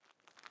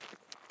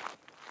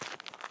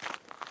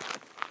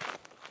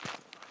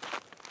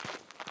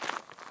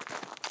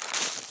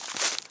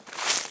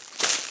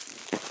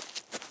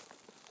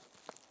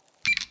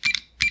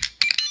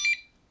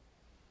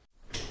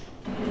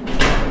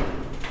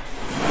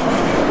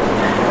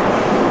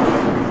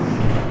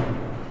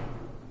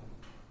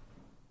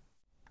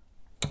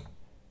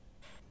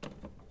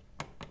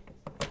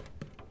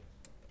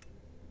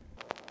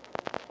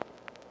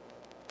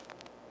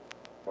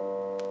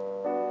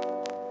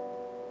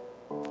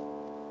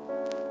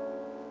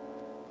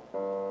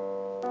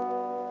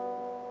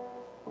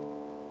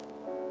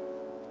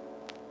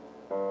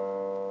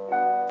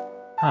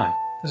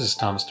This is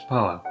Thomas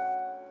DePaulo.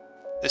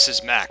 This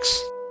is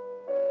Max.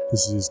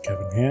 This is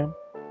Kevin Ham.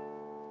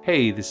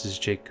 Hey, this is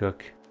Jake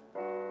Cook.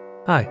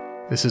 Hi,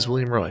 this is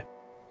William Roy.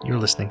 You're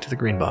listening to The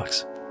Green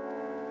Box.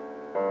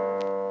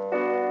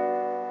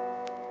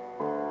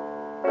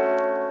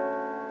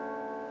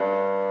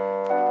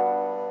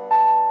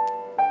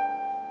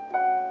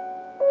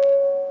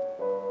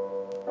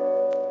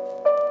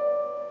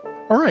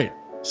 All right.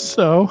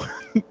 So,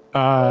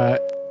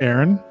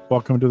 Aaron,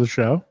 welcome to the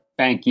show.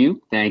 Thank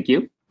you.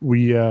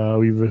 We've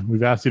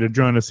asked you to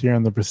join us here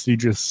on the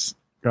prestigious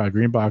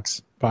Green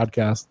Box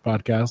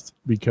podcast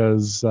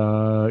because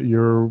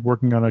you're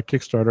working on a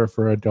Kickstarter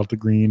for a Delta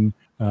Green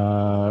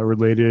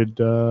related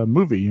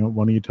movie.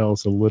 Why don't you tell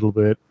us a little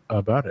bit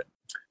about it?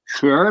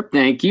 Sure.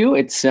 Thank you.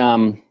 It's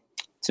an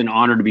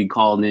honor to be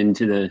called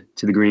into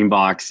the Green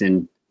Box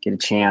and get a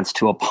chance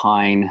to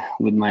opine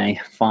with my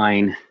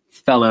fine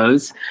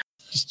fellows.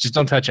 Just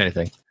don't touch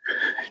anything.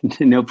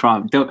 No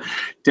problem.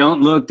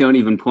 Don't look. Don't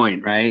even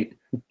point. Right.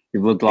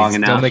 You've looked long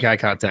enough. Don't make eye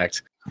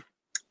contact.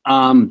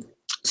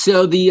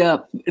 So the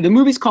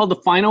movie's called The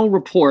Final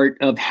Report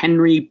of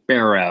Henry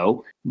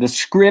Barrow. The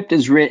script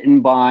is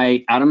written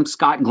by Adam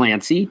Scott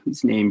Glancy,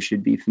 whose name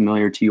should be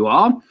familiar to you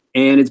all.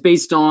 And it's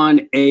based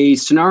on a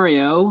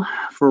scenario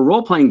for a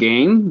role-playing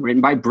game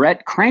written by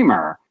Brett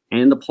Kramer.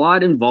 And the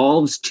plot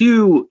involves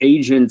two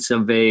agents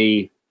of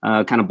a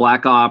kind of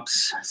black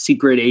ops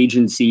secret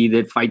agency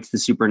that fights the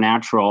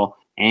supernatural.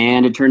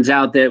 And it turns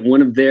out that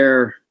one of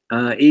their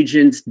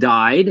agents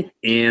died,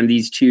 and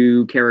these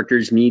two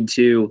characters need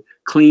to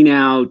clean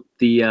out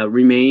the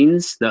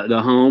remains, the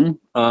home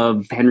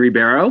of Henry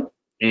Barrow,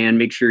 and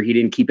make sure he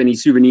didn't keep any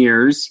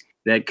souvenirs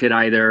that could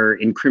either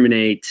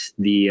incriminate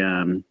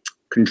the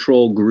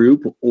control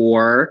group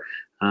or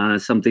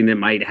something that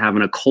might have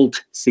an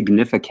occult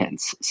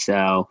significance.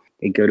 So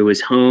they go to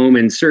his home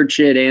and search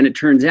it, and it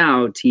turns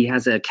out he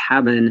has a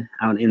cabin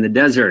out in the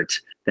desert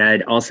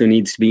that also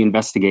needs to be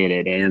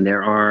investigated, and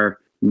there are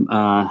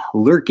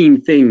lurking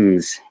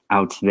things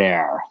out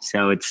there.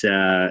 So it's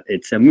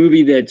a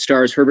movie that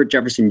stars Herbert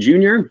Jefferson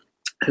Jr.,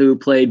 who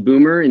played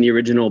Boomer in the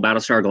original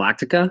Battlestar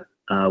Galactica.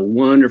 A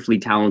wonderfully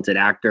talented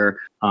actor,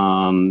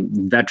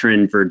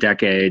 veteran for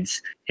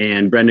decades,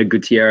 and Brenda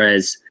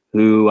Gutierrez,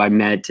 who I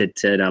met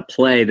at a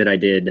play that I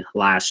did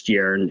last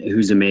year, and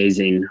who's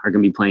amazing, are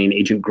going to be playing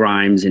Agent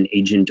Grimes and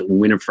Agent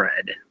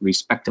Winifred,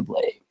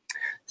 respectively.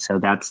 So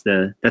that's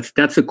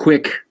a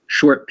quick,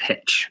 short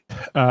pitch.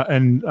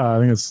 And I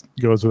think it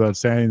goes without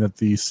saying that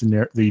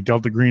the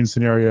Delta Green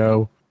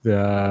scenario,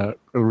 the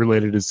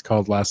related, is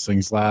called Last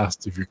Things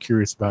Last. If you're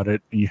curious about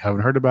it and you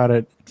haven't heard about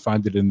it,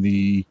 find it in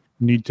the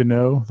Need to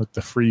Know, like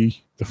the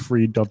free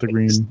Delta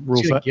Green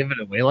rule set. Give it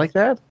away like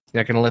that?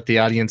 You're not going to let the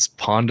audience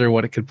ponder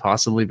what it could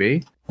possibly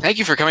be? Thank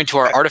you for coming to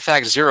our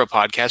Artifact Zero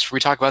podcast, where we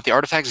talk about the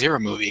Artifact Zero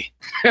movie.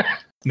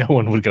 No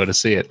one would go to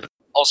see it.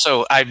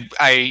 Also,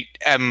 I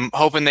am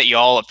hoping that you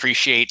all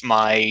appreciate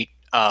my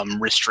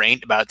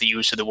restraint about the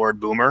use of the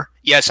word boomer.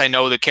 Yes, I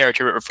know the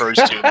character it refers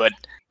to, but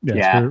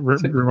yeah.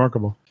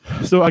 Remarkable.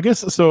 So I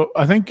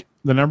think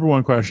the number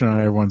one question on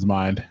everyone's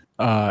mind,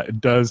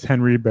 does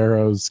Henry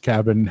Barrow's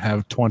cabin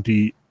have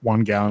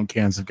 21-gallon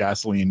cans of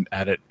gasoline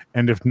at it?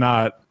 And if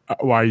not,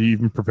 why are you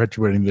even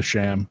perpetuating the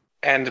sham?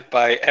 And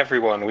by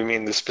everyone, we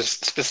mean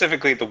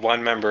specifically the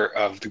one member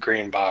of the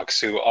Green Box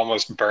who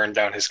almost burned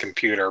down his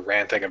computer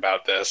ranting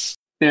about this.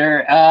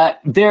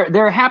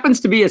 There happens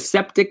to be a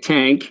septic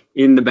tank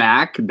in the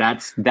back.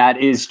 That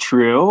is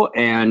true,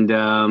 and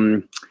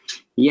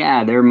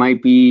there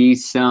might be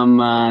some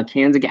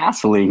cans of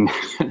gasoline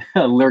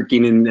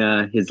lurking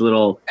in his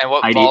little. And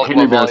what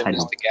hiding volume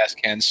is the gas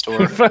can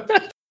store?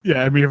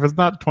 Yeah, I mean, if it's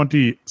not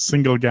 20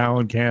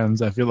 single-gallon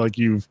cans, I feel like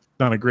you've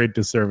done a great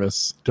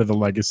disservice to the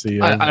legacy.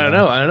 I don't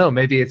know.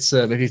 Maybe it's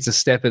a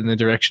step in the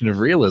direction of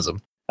realism.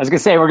 I was gonna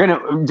say, we're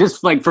gonna,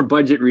 just like for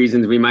budget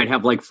reasons, we might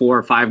have like 4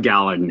 or 5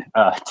 gallon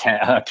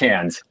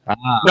cans.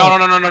 No.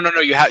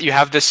 You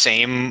have the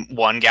same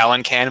 1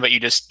 gallon can, but you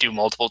just do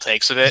multiple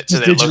takes of it, so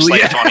that it looks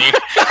like 20.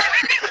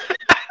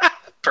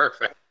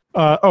 Perfect.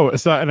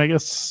 And I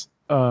guess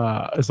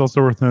it's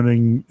also worth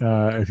noting,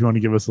 if you want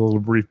to give us a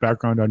little brief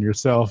background on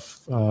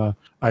yourself. I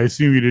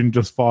assume you didn't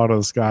just fall out of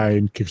the sky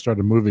and kickstart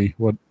a movie.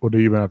 What have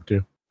you been up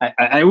to?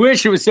 I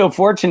wish it was so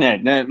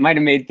fortunate. That might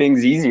have made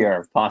things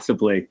easier,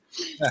 possibly.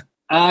 Yeah.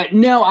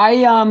 No,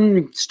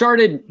 I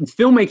started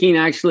filmmaking,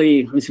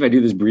 actually. Let me see if I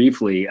do this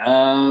briefly.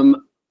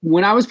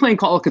 When I was playing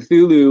Call of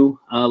Cthulhu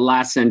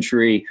last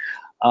century,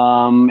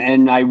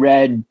 and I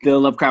read the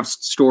Lovecraft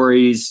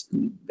stories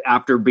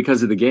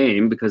because of the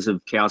game, because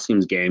of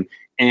Chaosium's game.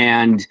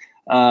 And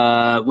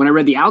when I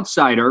read The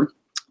Outsider,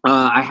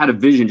 I had a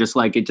vision, just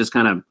like it just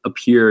kind of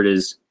appeared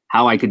as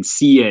how I could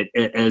see it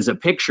as a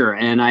picture.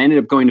 And I ended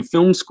up going to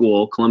film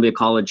school, Columbia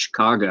College,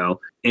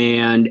 Chicago,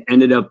 and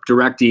ended up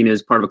directing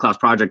as part of a class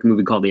project a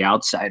movie called The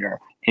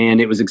Outsider.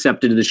 And it was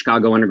accepted to the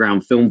Chicago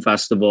Underground Film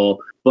Festival.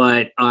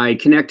 But I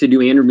connected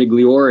to Andrew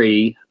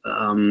Migliori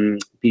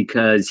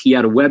because he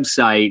had a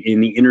website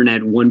in the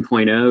Internet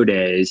 1.0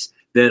 days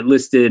that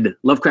listed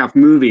Lovecraft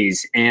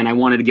movies, and I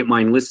wanted to get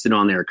mine listed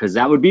on there because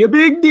that would be a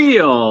big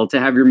deal to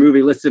have your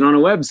movie listed on a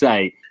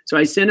website. So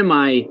I sent him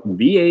my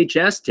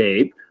VHS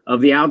tape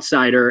of The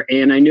Outsider,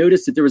 and I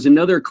noticed that there was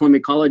another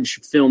Columbia College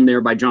film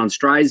there by John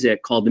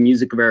Stryzik called The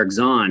Music of Eric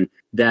Zahn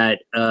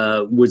that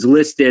was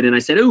listed, and I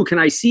said, "Oh, can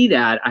I see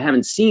that? I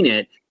haven't seen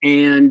it."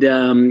 And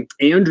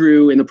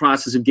Andrew, in the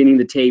process of getting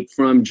the tape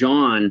from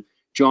John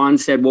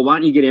said, "Well, why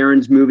don't you get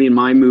Aaron's movie and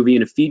my movie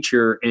in a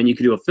feature, and you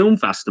could do a film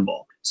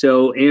festival?"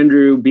 So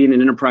Andrew, being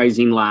an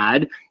enterprising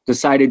lad,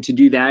 decided to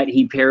do that.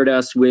 He paired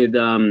us with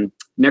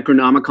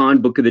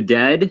Necronomicon, Book of the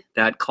Dead,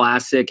 that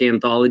classic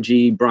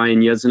anthology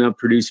Brian Yuzna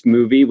produced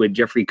movie with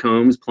Jeffrey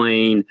Combs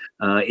playing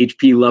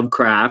H.P.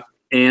 Lovecraft.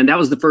 And that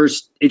was the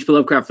first H.P.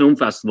 Lovecraft Film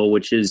Festival,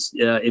 which is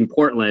in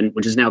Portland,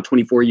 which is now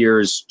 24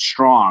 years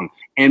strong.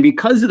 And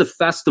because of the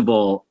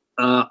festival,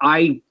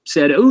 I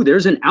said, "Oh,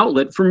 there's an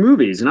outlet for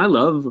movies, and I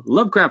love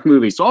Lovecraft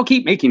movies, so I'll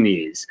keep making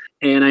these."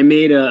 And I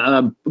made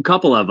a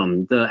couple of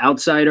them. The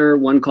Outsider,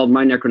 one called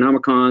My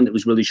Necronomicon, that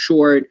was really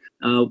short.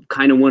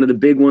 Kind of one of the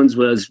big ones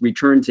was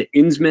Return to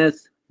Innsmouth,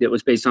 that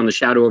was based on The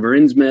Shadow over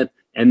Innsmouth,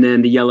 and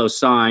then The Yellow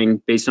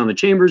Sign, based on the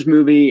Chambers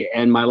movie.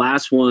 And my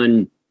last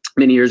one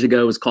many years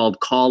ago was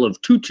called Call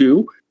of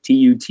Tutu,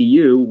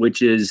 Tutu,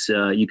 which is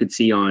you could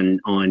see on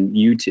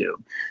YouTube.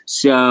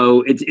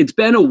 So it's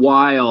been a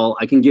while.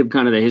 I can give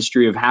kind of the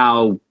history of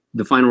how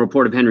the final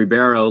report of Henry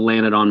Barrow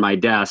landed on my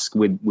desk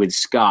with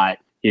Scott,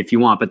 if you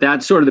want. But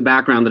that's sort of the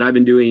background, that I've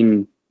been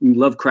doing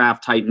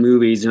Lovecraft type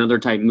movies and other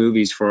type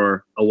movies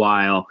for a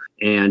while,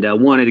 and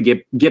wanted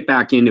to get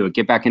back into it,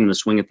 get back into the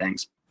swing of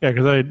things. Yeah,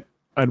 because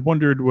I'd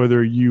wondered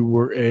whether you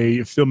were a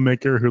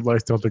filmmaker who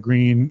likes Delta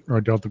Green, or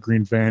a Delta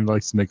Green fan who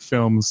likes to make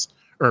films,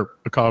 or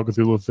a Call of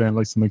Cthulhu fan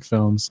likes to make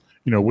films.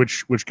 You know,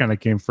 which kind of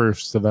came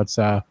first. So that's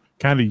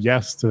kind of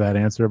yes to that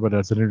answer, but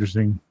that's an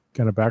interesting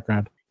kind of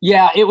background.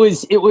 Yeah, it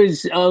was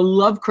a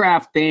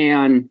Lovecraft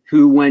fan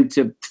who went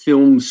to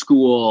film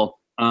school.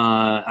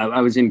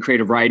 I was in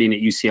creative writing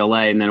at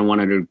UCLA, and then I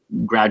wanted to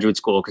graduate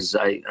school because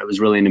I was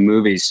really into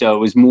movies. So it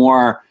was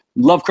more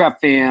Lovecraft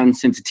fan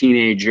since a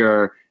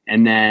teenager,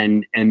 and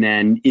then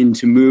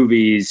into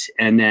movies,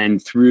 and then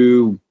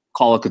through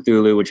Call of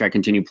Cthulhu, which I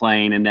continue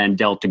playing, and then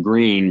Delta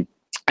Green.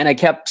 And I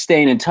kept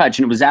staying in touch.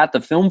 And it was at the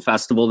film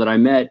festival that I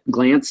met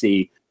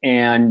Glancy,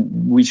 and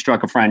we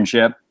struck a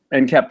friendship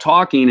and kept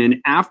talking.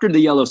 And after The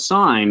Yellow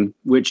Sign,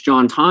 which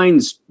John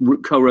Tynes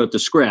co-wrote the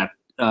script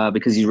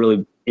because he's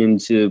really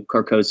into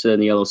Carcosa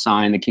and The Yellow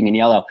Sign, The King in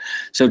Yellow.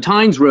 So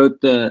Tynes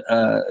wrote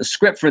the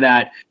script for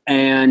that.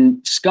 And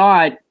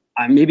Scott,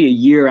 maybe a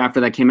year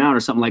after that came out or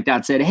something like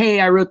that, said,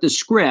 "Hey, I wrote the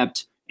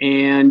script,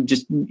 and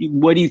just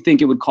what do you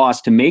think it would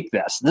cost to make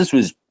this?" This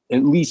was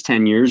at least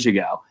 10 years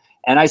ago.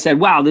 And I said,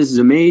 "Wow, this is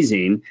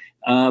amazing,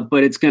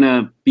 but it's going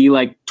to be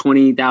like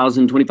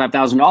 $20,000,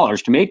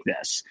 $25,000 to make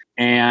this."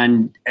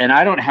 And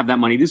I don't have that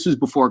money. This was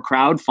before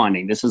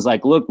crowdfunding. This is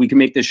like, look, we can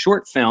make this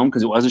short film,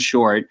 because it was a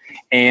short,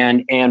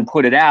 and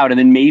put it out. And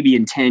then maybe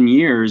in 10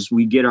 years,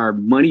 we get our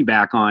money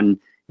back on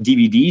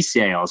DVD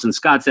sales. And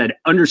Scott said,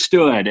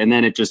 "Understood." And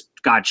then it just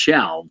got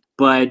shelved.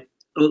 But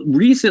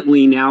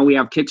recently now we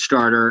have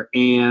Kickstarter,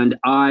 and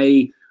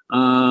I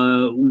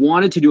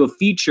wanted to do a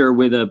feature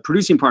with a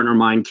producing partner of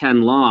mine,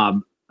 Ken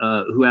Lobb,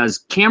 who has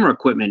camera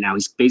equipment now.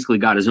 He's basically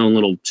got his own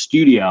little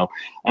studio,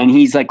 and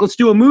he's like, "Let's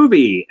do a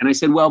movie." And I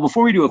said, "Well,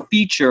 before we do a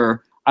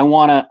feature, I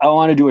want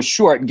to do a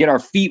short and get our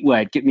feet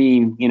wet, get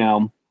me,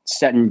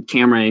 setting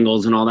camera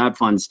angles and all that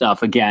fun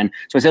stuff again."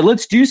 So I said,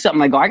 "Let's do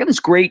something." I go, "I got this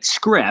great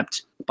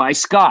script by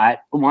Scott.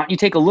 Why don't you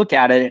take a look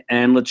at it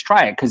and let's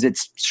try it? Because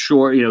it's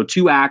short,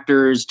 2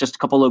 actors, just a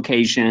couple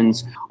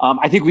locations.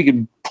 I think we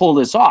could pull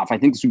this off. I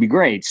think this would be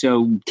great."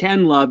 So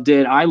Ken loved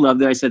it. I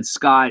loved it. I said,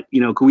 "Scott,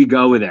 can we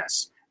go with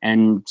this?"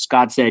 And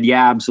Scott said,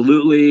 "Yeah,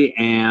 absolutely."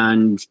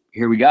 And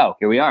here we go.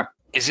 Here we are.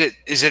 Is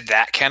it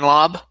that Ken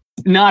Lobb?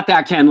 Not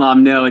that Ken Lobb.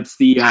 No, it's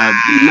the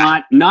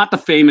not the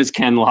famous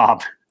Ken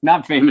Lobb.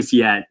 Not famous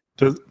yet.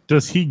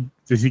 Does he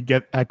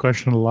get that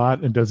question a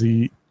lot? And has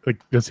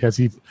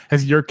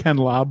your Ken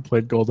Lobb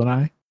played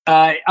GoldenEye?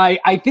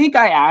 I think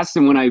I asked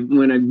him when I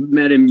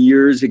met him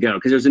years ago,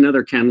 because there's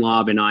another Ken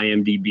Lobb in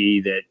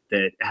IMDb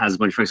that has a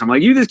bunch of friends. I'm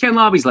like, "You this Ken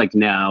Lobb?" He's like,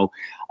 "No."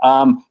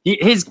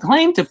 His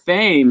claim to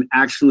fame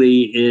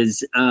actually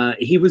is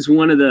he was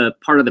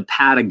part of the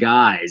Pata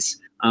Guys.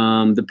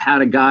 The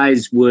Pata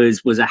Guys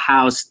was a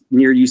house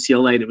near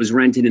UCLA that was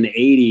rented in the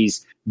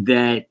 80s.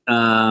 That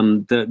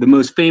the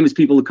most famous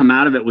people to come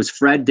out of it was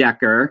Fred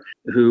Decker,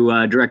 who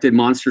directed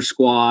Monster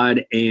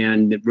Squad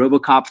and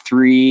RoboCop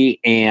 3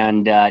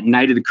 and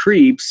Night of the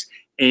Creeps,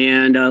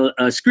 and a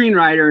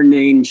screenwriter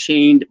named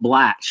Shane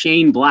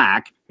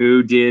Black,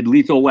 who did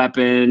Lethal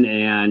Weapon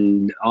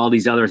and all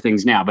these other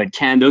things now. But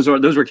Ken, those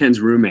were Ken's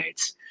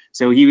roommates.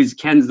 So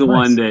Ken's the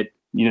one that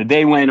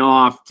they went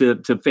off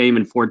to fame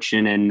and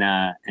fortune,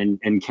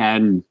 and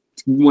Ken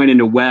went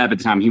into web at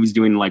the time. He was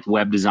doing like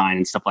web design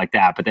and stuff like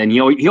that. But then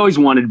he always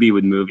wanted to be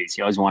with movies.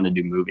 He always wanted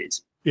to do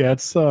movies. Yeah,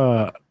 it's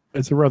a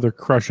rather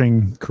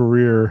crushing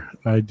career.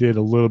 I did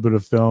a little bit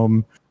of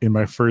film in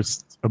my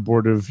first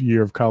abortive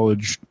year of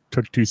college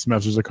took 2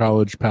 semesters of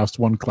college, passed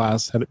 1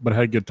 class, but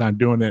had a good time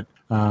doing it.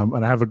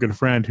 And I have a good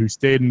friend who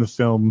stayed in the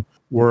film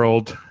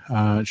world.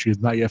 She has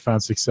not yet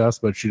found success,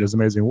 but she does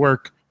amazing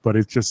work. But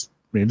it's just,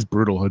 I mean, it's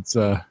brutal. It's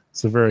a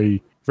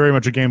very, very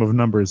much a game of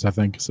numbers, I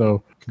think.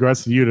 So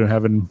congrats to you to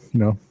having,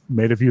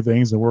 made a few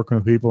things and working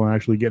with people and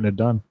actually getting it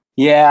done.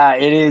 Yeah,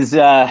 it is.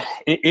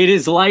 It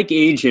is like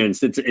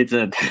agents. It's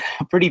a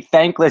pretty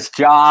thankless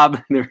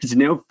job. There's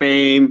no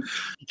fame.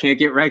 You can't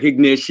get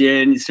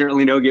recognition. You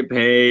certainly don't get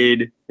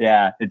paid.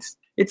 Yeah,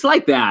 it's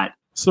like that.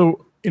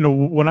 So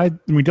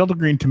when Delta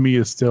Green to me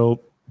is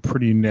still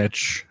pretty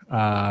niche.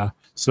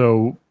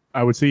 So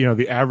I would say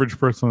the average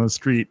person on the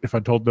street, if I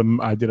told them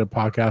I did a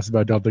podcast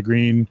about Delta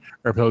Green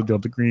or about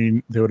Delta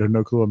Green, they would have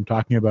no clue what I'm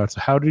talking about.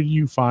 So how did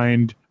you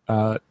find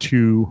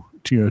two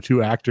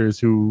actors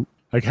who?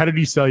 Like, how did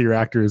you sell your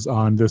actors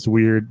on this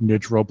weird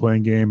niche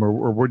role-playing game,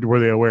 or were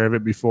they aware of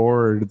it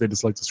before, or did they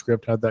just like the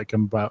script? How'd that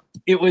come about?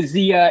 It was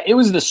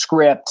the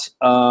script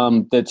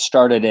that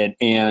started it,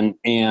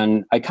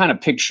 and I kind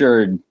of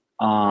pictured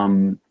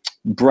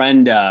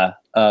Brenda,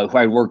 who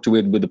I worked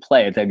with the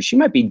play. I thought she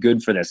might be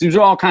good for this. These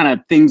are all kind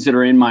of things that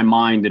are in my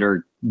mind that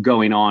are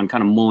going on,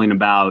 kind of mulling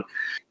about,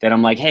 that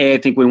I'm like, hey, I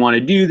think we want to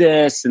do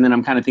this. And then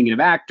I'm kind of thinking of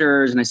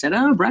actors. And I said,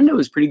 oh, Brenda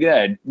was pretty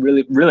good.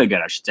 Really, really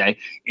good, I should say,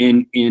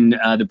 in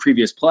the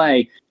previous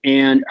play.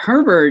 And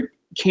Herbert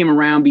came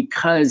around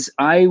because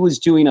I was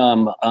doing,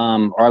 or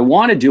I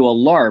want to do a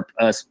LARP,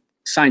 a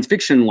science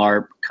fiction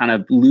LARP, kind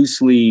of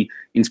loosely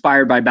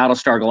inspired by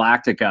Battlestar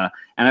Galactica.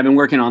 And I've been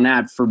working on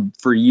that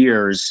for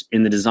years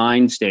in the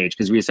design stage,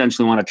 because we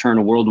essentially want to turn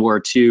a World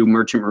War II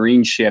merchant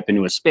marine ship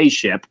into a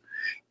spaceship.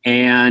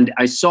 And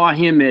I saw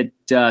him at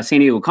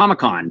San Diego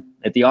Comic-Con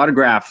at the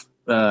autograph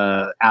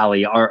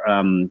alley, or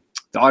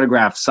the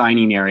autograph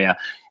signing area.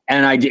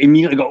 And I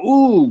immediately go,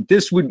 ooh,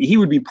 he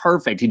would be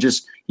perfect.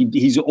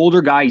 He's an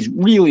older guy. He's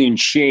really in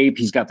shape.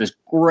 He's got this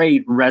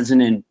great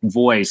resonant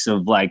voice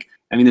of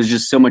there's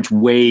just so much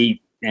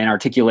weight and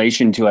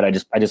articulation to it.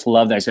 I just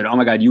love that. I said, oh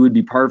my God, you would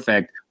be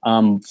perfect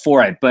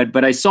for it.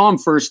 But I saw him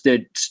first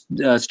at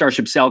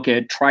Starship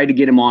Selkit, tried to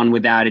get him on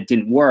with that. It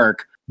didn't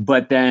work.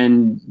 But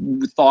then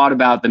thought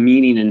about the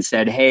meaning and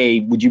said, hey,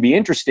 would you be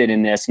interested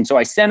in this? And so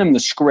I sent him the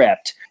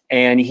script,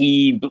 and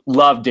he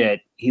loved it.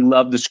 He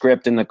loved the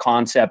script and the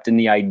concept and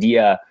the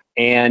idea,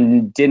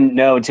 and didn't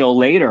know until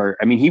later.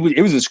 I mean,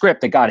 it was a script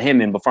that got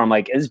him in before. I'm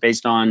like, it's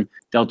based on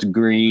Delta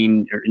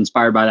Green, or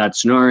inspired by that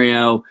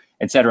scenario,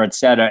 et cetera, et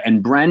cetera.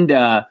 And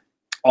Brenda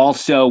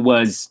also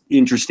was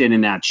interested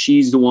in that.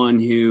 She's the one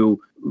who,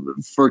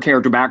 for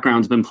character background,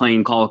 has been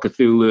playing Call of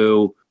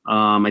Cthulhu.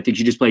 I think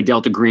she just played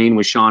Delta Green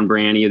with Sean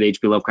Branney of the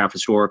H.P. Lovecraft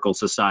Historical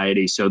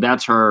Society. So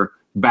that's her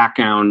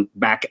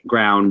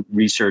background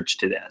research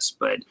to this.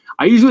 But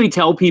I usually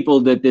tell people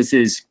that this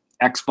is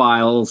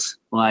X-Files,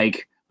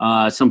 like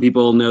some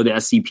people know the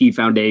SCP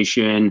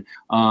Foundation,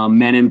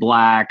 Men in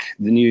Black,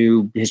 the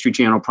new History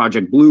Channel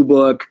Project Blue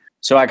Book.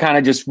 So I kind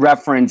of just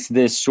reference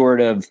this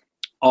sort of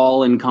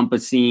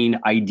all-encompassing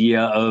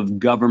idea of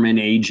government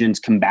agents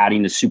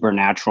combating the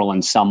supernatural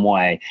in some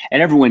way. And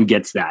everyone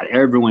gets that.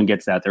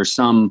 There's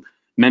some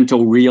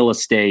mental real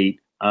estate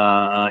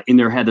in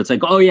their head that's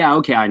like, oh yeah,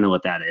 okay, I know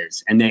what that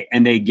is. And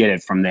they get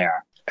it from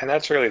there. And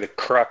that's really the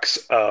crux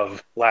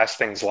of Last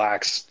Things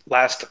Last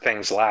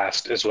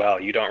as well.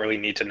 You don't really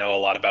need to know a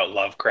lot about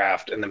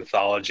Lovecraft and the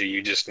mythology.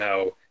 You just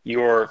know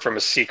you're from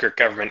a secret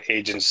government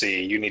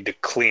agency. You need to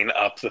clean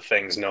up the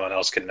things no one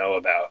else can know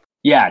about.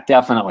 Yeah,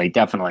 definitely.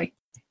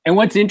 And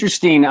what's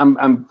interesting,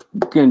 I'm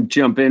going to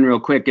jump in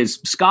real quick, is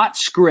Scott's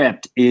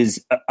script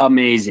is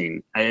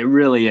amazing. It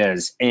really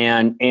is.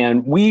 And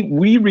we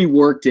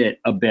reworked it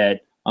a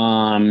bit.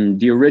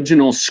 The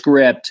original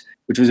script,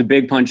 which was a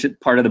big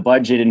part of the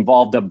budget,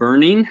 involved a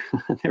burning.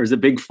 There was a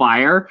big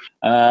fire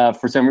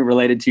for something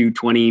related to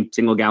 20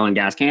 single-gallon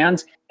gas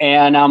cans.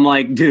 And I'm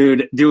like,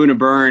 dude, doing a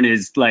burn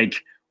is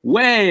like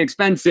way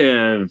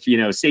expensive,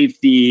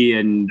 safety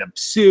and a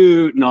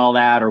suit and all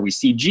that, or we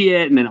CG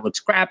it and then it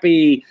looks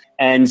crappy.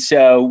 And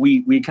so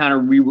we kind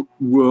of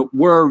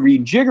were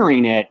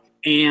rejiggering it.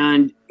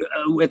 And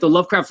at the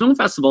Lovecraft Film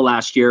Festival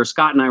last year,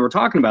 Scott and I were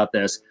talking about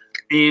this,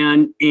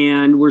 and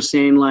we're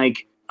saying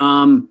like,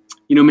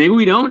 maybe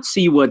we don't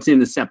see what's in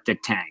the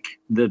septic tank,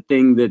 the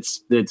thing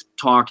that's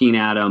talking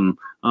at him.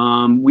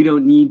 We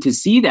don't need to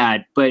see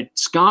that. But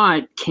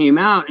Scott came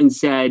out and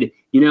said,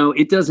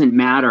 it doesn't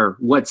matter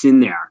what's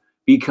in there,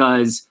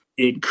 because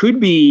it could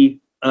be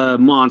a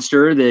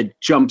monster that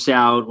jumps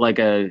out like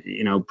a,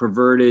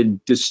 perverted,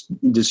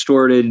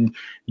 distorted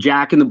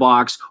Jack in the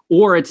Box,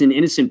 or it's an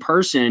innocent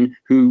person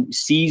who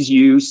sees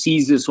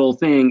this whole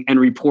thing and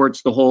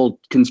reports the whole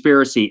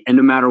conspiracy. And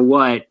no matter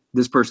what,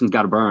 this person's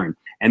got to burn.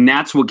 And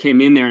that's what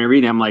came in there and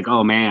everything. I'm like,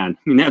 oh man,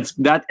 I mean, that's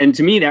that. And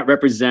to me, that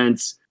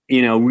represents,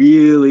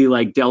 really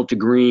like Delta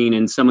Green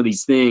and some of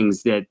these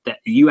things that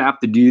you have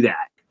to do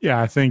that.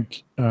 Yeah, I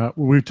think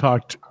we've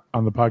talked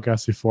on the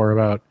podcast before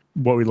about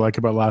what we like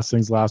about Last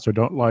Things Last or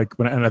don't like,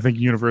 and I think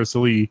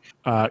universally,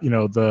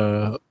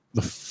 the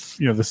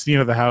scene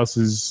of the house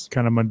is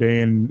kind of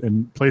mundane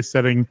and place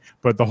setting,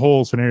 but the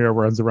whole scenario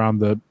runs around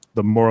the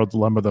the moral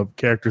dilemma the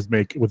characters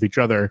make with each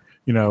other.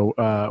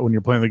 When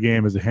you're playing the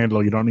game as a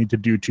handler, you don't need to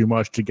do too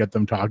much to get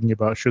them talking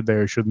about should they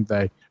or shouldn't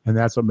they, and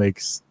that's what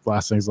makes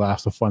Last Things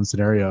Last a fun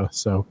scenario.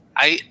 So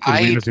I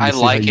interesting to see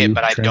like how you it,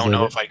 but I don't translate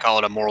know it. if I'd call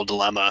it a moral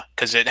dilemma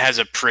because it has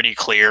a pretty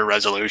clear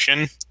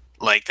resolution.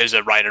 Like there's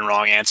a right and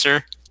wrong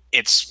answer.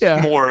 It's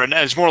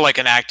more like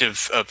an act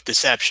of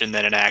deception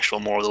than an actual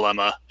moral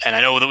dilemma. And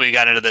I know that we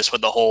got into this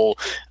with the whole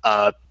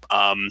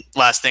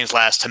Last Things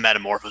Last to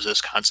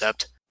metamorphosis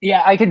concept.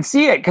 Yeah, I can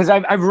see it because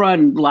I've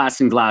run Last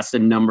Things Last a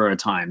number of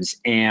times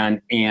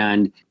and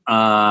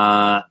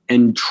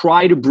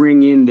try to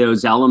bring in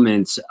those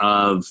elements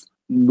of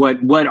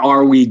what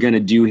are we going to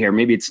do here?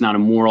 Maybe it's not a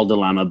moral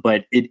dilemma,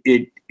 but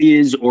it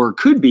is or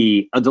could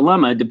be a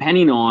dilemma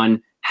depending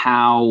on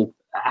how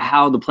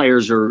the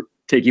players are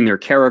taking their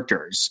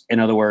characters. In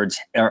other words,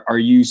 are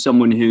you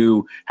someone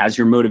who has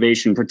your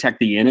motivation protect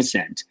the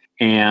innocent?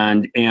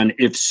 And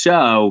if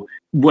so,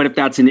 what if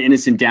that's an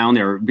innocent down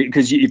there?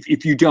 Because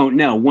if you don't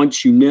know,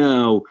 once you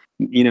know,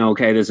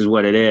 okay, this is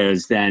what it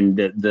is, then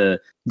the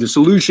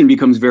solution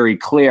becomes very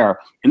clear.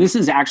 And this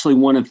is actually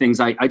one of the things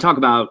I talk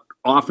about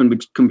often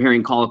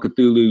comparing Call of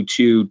Cthulhu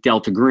to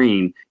Delta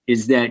Green,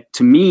 is that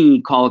to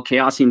me,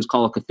 Chaosium's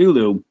Call of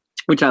Cthulhu,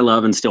 which I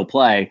love and still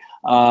play,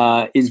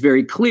 is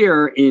very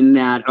clear in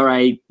that, all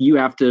right, you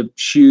have to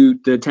shoot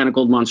the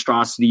tentacled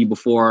monstrosity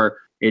before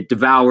it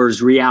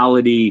devours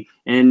reality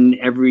and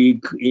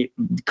every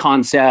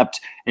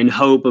concept and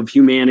hope of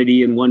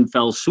humanity in one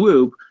fell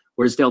swoop.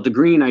 Whereas Delta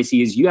Green, I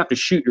see, is you have to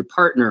shoot your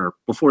partner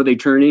before they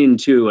turn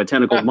into a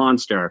tentacled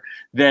monster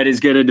that is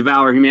going to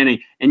devour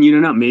humanity. And you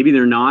don't know, maybe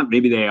they're not,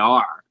 maybe they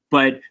are.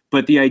 But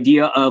the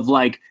idea of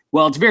like,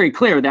 well, it's very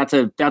clear that's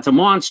a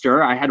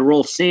monster. I had to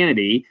roll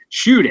sanity,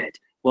 shoot it.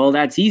 Well,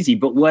 that's easy.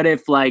 But what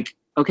if like,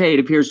 okay, it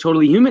appears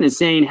totally human is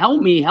saying,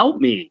 help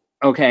me.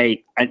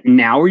 Okay,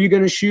 now are you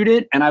going to shoot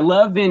it? And I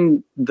love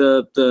in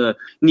the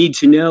need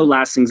to know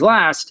Last Things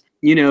Last,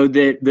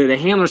 that the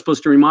handler's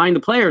supposed to remind the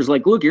players,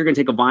 like, look, you're going to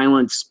take a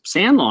violent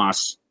sand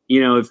loss,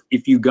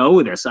 if you go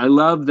with this. I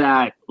love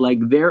that, like,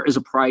 there is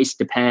a price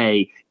to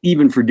pay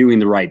even for doing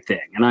the right thing.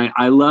 And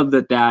I love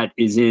that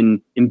is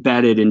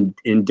embedded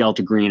in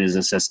Delta Green as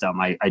a system.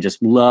 I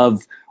just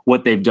love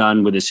what they've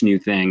done with this new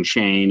thing,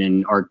 Shane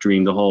and Arc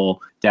Dream, the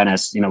whole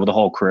Dennis, with the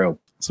whole crew.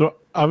 So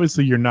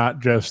obviously you're not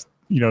just,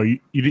 you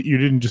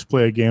didn't just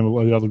play a game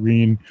of Delta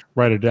Green,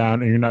 write it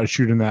down, and you're not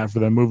shooting that for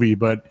the movie.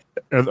 But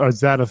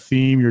is that a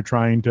theme you're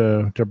trying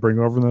to bring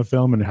over in the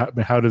film? And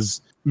how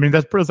does,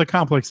 that's a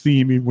complex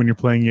theme when you're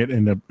playing it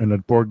in a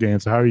board game.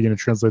 So how are you going to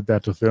translate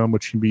that to film,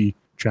 which can be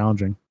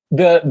challenging?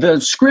 The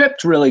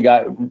script really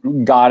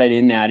got it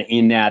in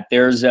that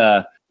there's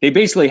they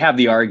basically have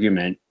the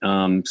argument.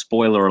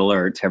 Spoiler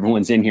alert!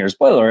 Everyone's in here.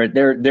 Spoiler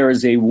alert! There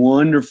is a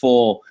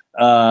wonderful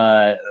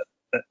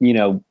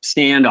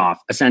standoff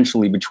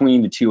essentially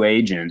between the two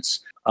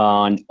agents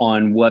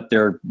on what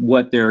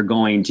they're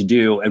going to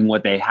do and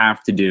what they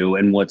have to do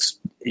and what's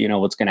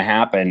going to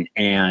happen.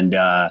 And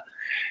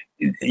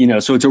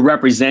so it's a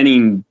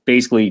representing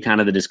basically kind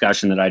of the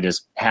discussion that I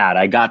just had.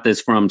 I got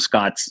this from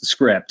Scott's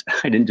script.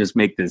 I didn't just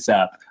make this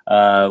up.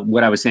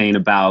 What I was saying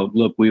about,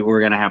 look, we're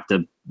going to have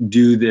to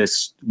do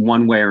this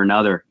one way or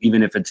another.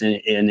 Even if it's an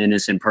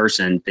innocent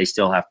person, they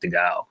still have to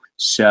go.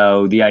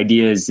 So the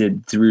idea is that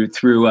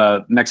through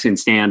a Mexican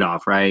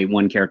standoff, right?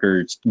 One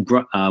character,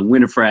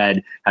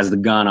 Winifred, has the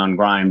gun on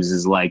Grimes,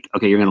 is like,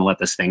 okay, you're going to let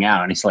this thing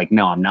out. And he's like,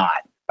 no, I'm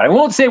not. But I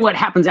won't say what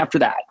happens after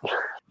that.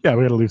 Yeah,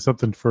 we got to leave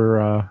something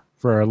for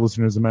our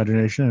listeners'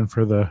 imagination and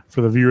for the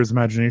viewers'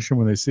 imagination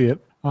when they see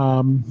it.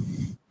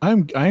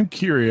 I'm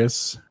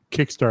curious,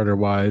 Kickstarter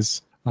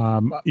wise.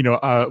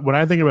 When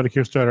I think about a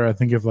Kickstarter, I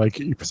think of like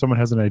if someone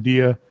has an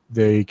idea,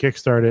 they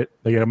kickstart it,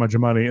 they get a bunch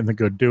of money, and then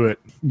go do it.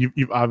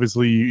 You've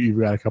obviously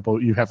got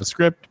you have a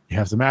script, you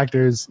have some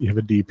actors, you have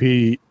a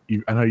DP.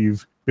 I know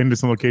you've been to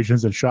some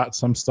locations and shot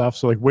some stuff.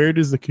 So like, where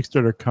does the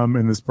Kickstarter come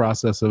in this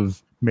process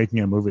of making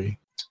a movie?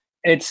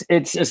 It's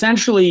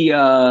essentially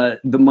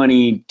the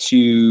money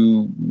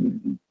to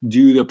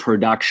do the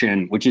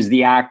production, which is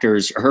the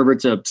actors.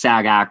 Herbert's a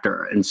SAG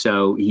actor, and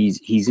so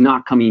he's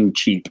not coming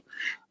cheap.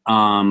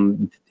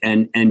 And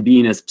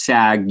being a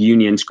SAG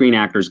union, Screen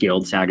Actors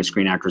Guild, SAG is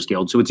Screen Actors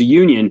Guild, so it's a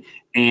union.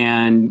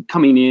 And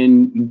coming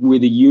in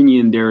with a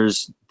union,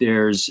 there's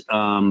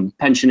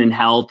pension and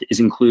health is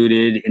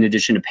included in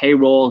addition to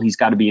payroll. He's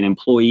got to be an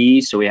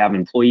employee, so we have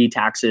employee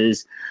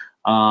taxes,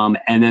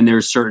 and then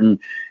there's certain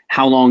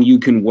how long you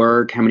can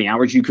work, how many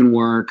hours you can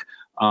work.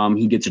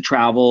 He gets to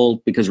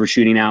travel because we're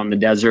shooting out in the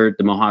desert,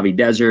 the Mojave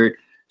Desert,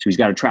 so he's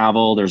got to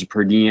travel. There's a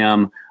per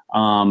diem.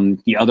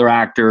 The other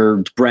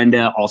actor,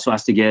 Brenda, also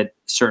has to get a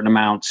certain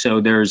amount.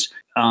 So there's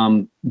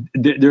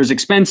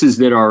expenses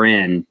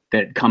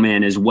that come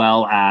in, as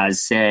well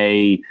as,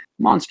 say,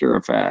 monster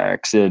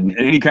effects and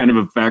any kind of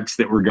effects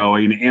that we're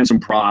going, and some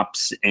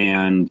props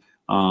and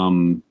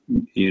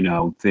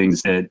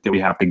things that we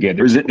have to get.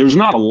 There's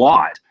not a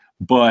lot,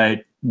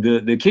 but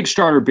the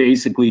Kickstarter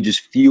basically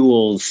just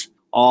fuels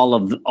all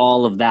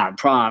of that: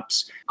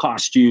 props,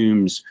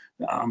 costumes,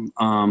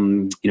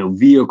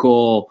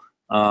 vehicle.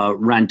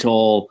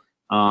 rental,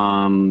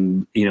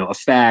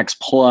 effects,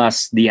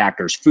 plus the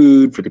actors'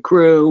 food for the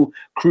crew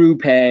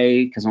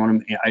pay, because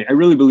I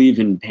really believe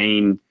in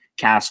paying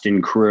cast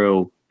and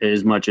crew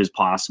as much as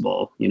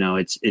possible.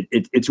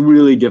 It's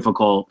really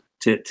difficult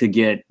to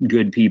get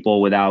good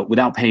people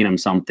without paying them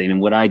something.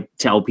 And what I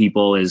tell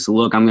people is,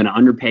 look, I'm going to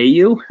underpay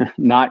you,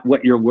 not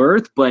what you're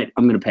worth, but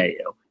I'm going to pay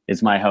you.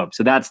 It's my hope.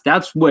 So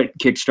that's what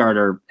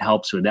Kickstarter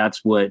helps with.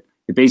 That's what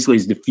it basically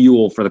is, the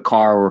fuel for the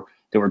car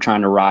that we're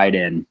trying to ride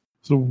in.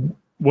 So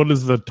what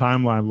does the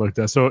timeline look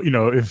like? So,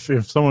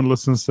 if someone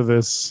listens to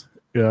this,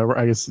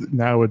 I guess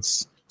now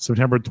it's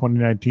September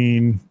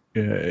 2019.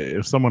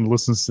 If someone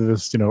listens to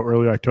this,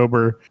 early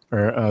October,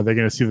 are they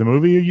going to see the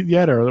movie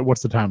yet, or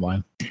what's the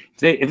timeline?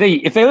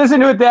 If they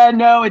listen to it then,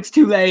 no, it's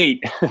too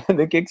late.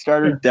 The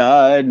Kickstarter's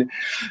done.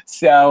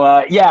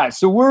 So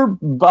so we're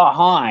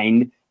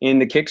behind in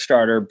the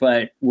Kickstarter,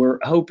 but we're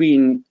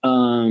hoping,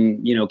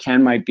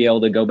 Ken might be able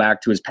to go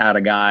back to his pad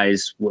of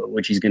guys,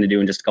 which he's going to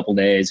do in just a couple of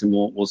days, and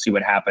we'll see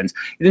what happens.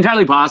 It's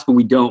entirely possible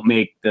we don't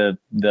make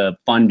the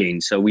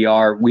funding, so we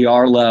are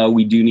low.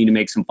 We do need to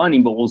make some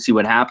funding, but we'll see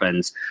what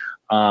happens.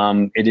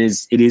 It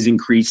is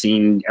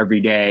increasing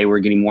every day. We're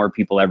getting more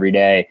people every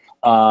day.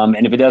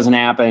 And if it doesn't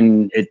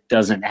happen, it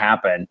doesn't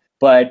happen.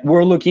 But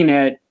we're looking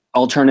at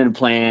alternative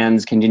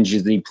plans,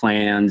 contingency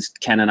plans.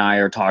 Ken and I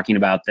are talking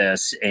about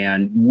this,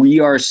 and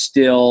we are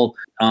still,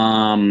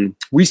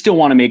 we still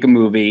want to make a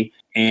movie,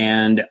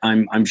 and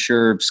I'm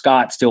sure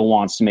Scott still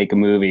wants to make a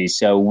movie.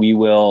 So we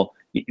will,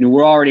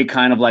 we're already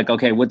kind of like,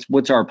 okay,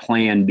 what's our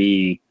plan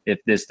B if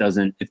this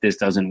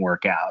doesn't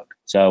work out?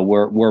 So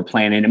we're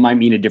planning. It might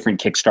mean a different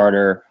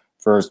Kickstarter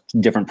for a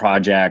different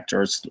project,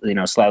 or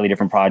slightly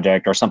different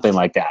project, or something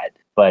like that.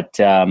 But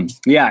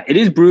it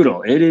is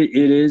brutal. It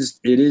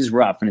is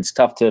rough, and it's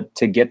tough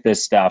to get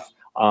this stuff.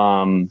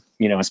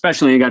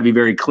 Especially, you got to be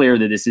very clear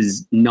that this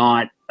is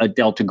not a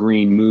Delta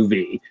Green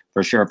movie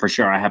for sure.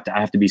 I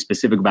have to be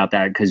specific about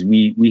that, because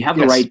we have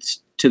the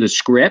rights to the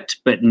script,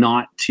 but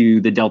not to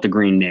the Delta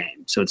Green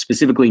name. So it's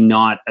specifically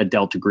not a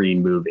Delta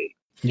Green movie.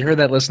 You heard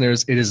that,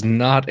 listeners. It is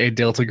not a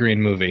Delta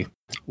Green movie.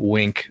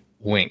 Wink,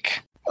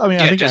 wink. I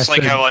mean, I think just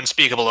like how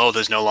Unspeakable Oath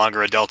is no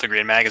longer a Delta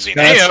Green magazine.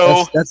 That's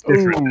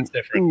different. That's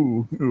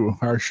different. Ooh,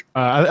 harsh.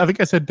 I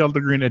think I said Delta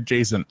Green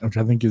adjacent, which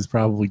I think is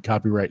probably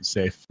copyright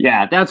safe.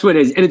 Yeah, that's what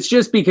it is. And it's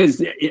just because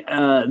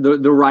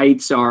the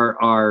rights are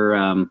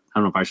I don't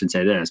know if I should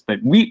say this, but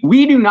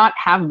we do not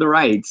have the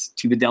rights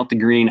to the Delta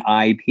Green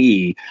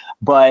IP,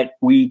 but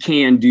we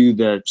can do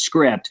the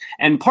script.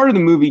 And part of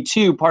the movie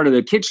too, part of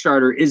the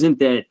Kickstarter isn't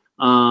that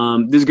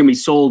this is going to be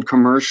sold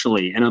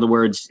commercially. In other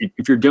words,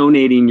 if you're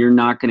donating, you're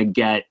not going to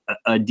get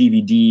a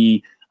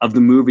DVD of the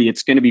movie.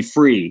 It's going to be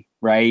free,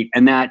 right?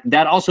 And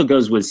that also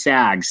goes with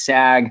SAG.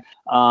 SAG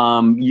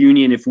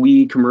union, if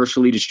we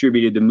commercially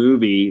distributed the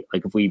movie,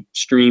 like if we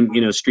streamed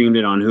it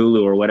on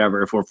Hulu or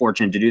whatever, if we're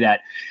fortunate to do that,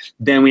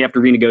 then we have to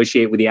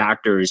renegotiate with the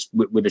actors,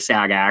 with the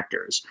SAG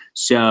actors.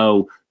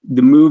 So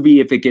the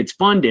movie, if it gets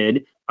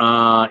funded,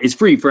 is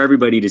free for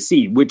everybody to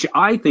see, which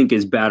I think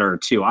is better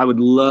too. I would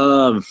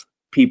love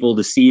people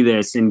to see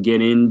this and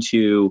get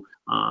into,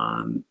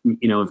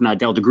 if not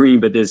Delta Green,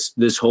 but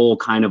this whole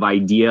kind of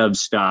idea of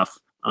stuff,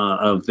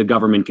 of the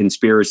government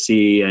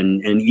conspiracy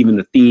and even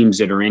the themes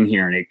that are in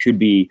here. And it could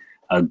be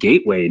a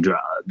gateway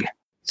drug.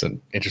 It's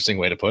an interesting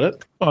way to put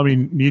it. Well, I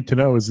mean, Need to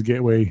Know is a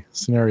gateway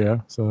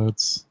scenario, so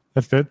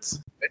that fits.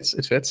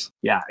 It fits.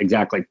 Yeah,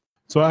 exactly.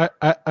 So I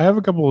have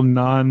a couple of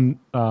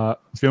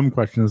non-film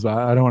questions.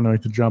 I don't want to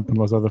make the jump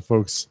unless other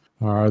folks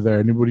are there.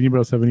 Anybody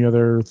else have any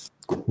other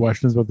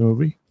questions about the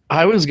movie?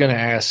 I was going to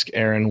ask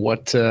Aaron,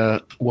 what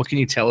can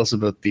you tell us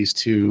about these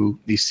two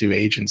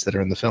agents that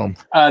are in the film?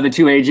 The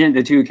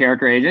two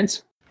character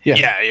agents.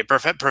 Yeah,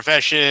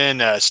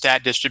 profession,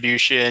 stat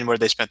distribution, where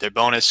they spent their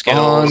bonus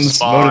skills,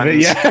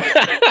 bonds.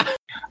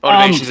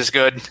 Motivations is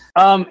good.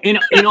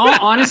 In all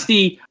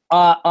honesty,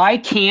 I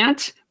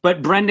can't,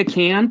 but Brenda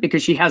can,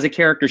 because she has a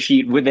character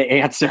sheet with the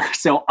answer.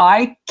 So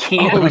I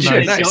can't. Oh,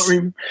 nice.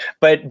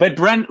 But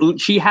Brenda,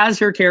 she has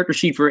her character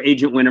sheet for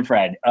Agent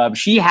Winifred.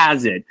 She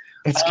has it.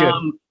 That's good.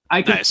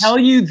 I can tell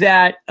you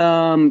that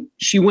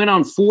she went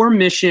on 4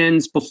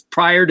 missions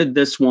prior to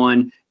this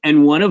one,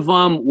 and one of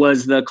them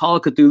was the Call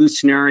of Cthulhu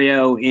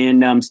scenario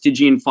in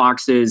Stygian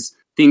Fox's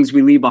Things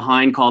We Leave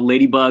Behind, called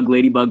Ladybug,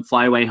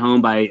 Fly Away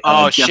Home by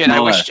Jeff shit!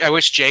 Muller. I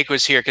wish Jake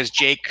was here, because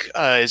Jake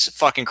is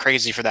fucking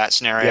crazy for that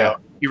scenario. Yeah,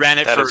 he ran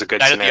it for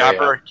Night at the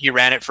Opera. He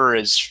ran it for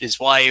his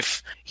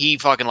wife. He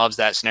fucking loves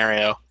that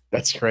scenario.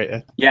 That's great.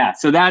 Yeah,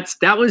 so that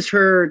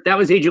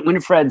was Agent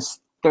Winifred's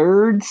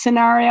 3rd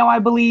scenario, I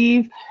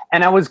believe.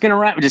 And I was going to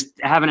run, just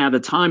haven't had the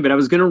time, but I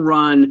was going to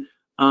run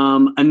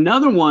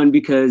another one,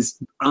 because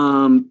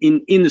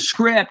in the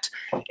script,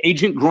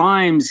 Agent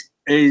Grimes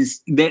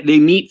they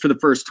meet for the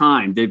first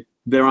time.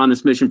 They're on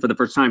this mission for the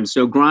first time.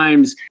 So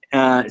Grimes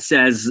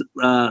says,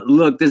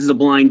 look, this is a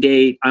blind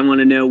date. I want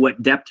to know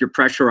what depth you're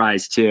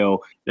pressurized to.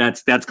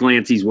 That's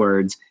Glancy's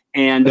words.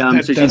 And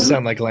that so does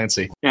sound like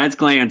Glancy. That's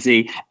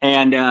Glancy.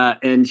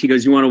 And she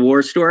goes, you want a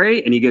war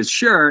story? And he goes,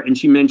 sure. And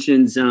she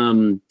mentions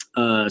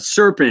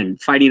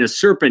serpent, fighting a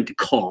serpent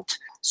cult.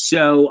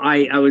 So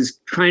I was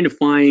trying to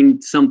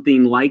find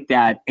something like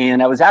that,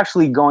 and I was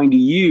actually going to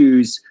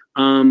use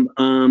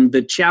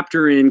the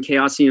chapter in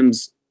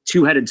Chaosium's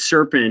Two-Headed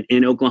Serpent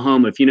in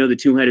Oklahoma. If you know the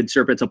Two-Headed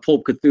Serpent, it's a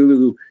Pulp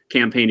Cthulhu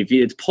campaign.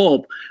 It's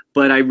pulp,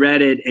 but I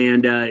read it,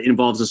 and it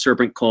involves a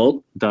serpent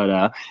cult.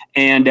 But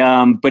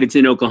it's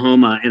in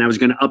Oklahoma, and I was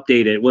going to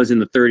update it. It was in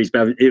the 30s,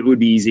 but it would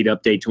be easy to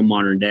update to a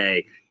modern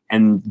day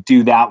and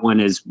do that one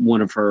as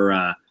one of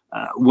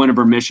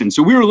her missions.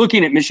 So we were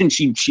looking at missions.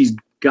 She's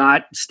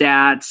got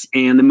stats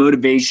and the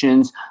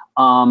motivations.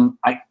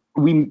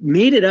 We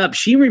made it up.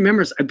 She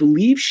remembers. I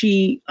believe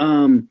she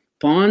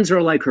bonds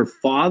are like her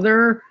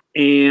father.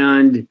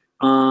 And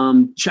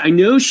I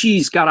know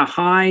she's got a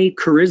high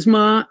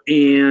charisma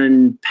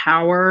and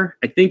power.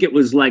 I think it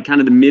was like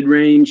kind of the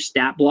mid-range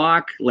stat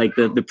block, like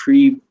the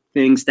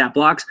pre-thing stat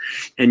blocks.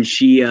 And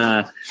she,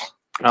 hang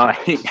on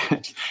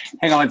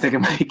one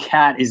second. My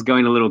cat is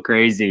going a little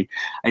crazy.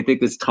 I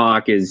think this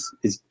talk is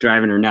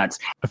driving her nuts.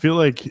 I feel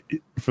like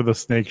for the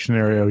snake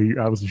scenario, you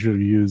obviously should have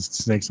used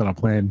snakes on a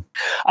plane.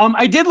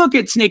 I did look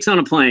at snakes on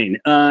a plane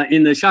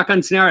in the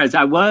shotgun scenarios.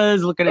 I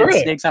was looking at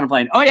snakes on a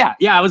plane. Oh yeah.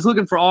 I was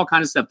looking for all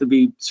kinds of stuff to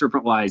be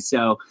serpent wise.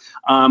 So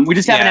we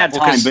just haven't had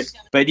time.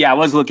 But yeah, I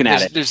was looking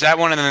at it. There's that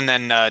one, and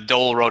then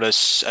Dole wrote a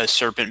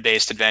serpent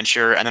based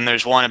adventure, and then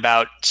there's one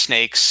about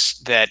snakes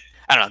that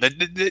I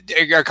don't know.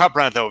 Our cup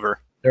runneth over.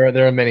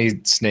 There are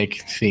many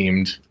snake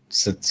themed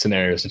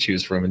scenarios to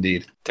choose from,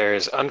 indeed.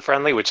 There's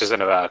Unfriendly, which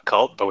isn't about a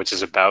cult, but which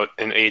is about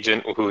an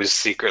agent who is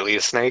secretly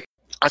a snake.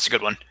 That's a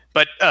good one.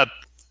 But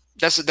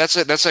that's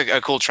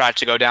a cool track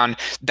to go down.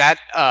 That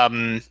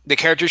the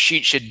character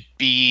sheet should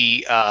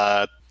be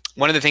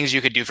one of the things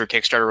you could do for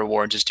Kickstarter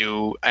rewards is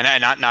do,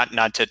 and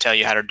not to tell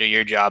you how to do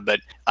your job, but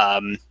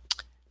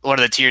one of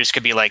the tiers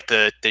could be like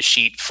the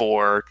sheet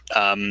for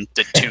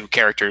the two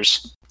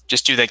characters.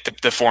 Just do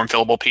like the form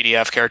fillable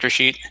PDF character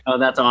sheet. Oh,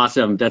 that's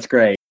awesome. That's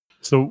great.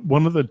 So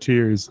one of the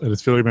tiers that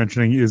is Philly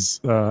mentioning is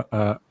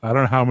I don't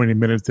know how many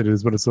minutes it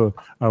is, but it's a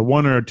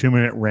 1 or 2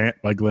 minute rant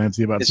by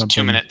Glancy about something. It's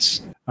 2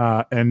 minutes.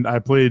 And I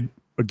played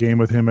a game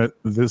with him at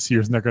this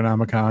year's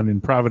Necronomicon in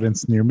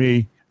Providence near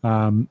me.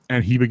 And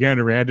he began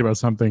to rant about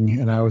something,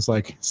 and I was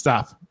like,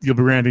 "Stop! You'll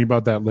be ranting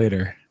about that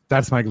later."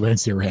 That's my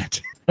Glancy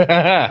rant.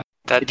 That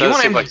if you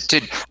want him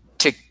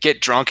to get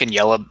drunk and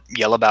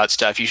yell about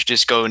stuff, you should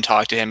just go and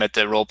talk to him at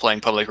the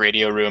role-playing public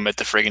radio room at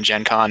the friggin'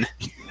 Gen Con.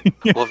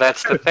 Well,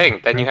 that's the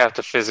thing. Then you have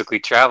to physically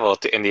travel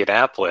to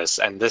Indianapolis,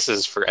 and this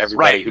is for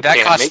everybody who that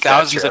can't costs make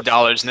thousands that of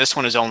dollars, and this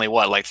one is only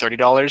what, like $30,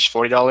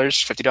 $40,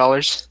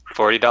 $50?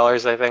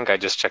 $40, I think. I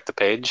just checked the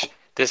page.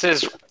 This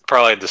is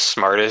probably the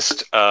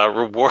smartest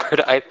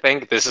reward, I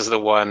think. This is the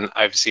one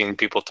I've seen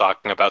people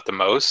talking about the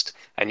most.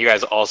 And you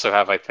guys also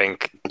have, I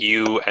think,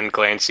 you and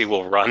Glancy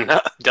will run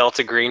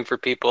Delta Green for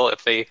people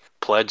if they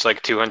pledge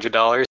like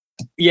 $200.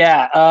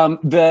 Yeah,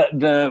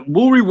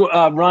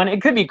 we'll run.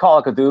 It could be Call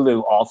of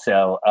Cthulhu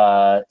also,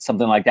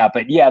 something like that.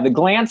 But yeah, the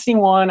Glancy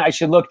one, I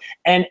should look.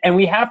 And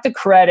we have to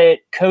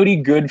credit Cody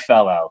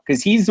Goodfellow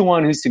because he's the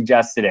one who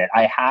suggested it.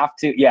 I have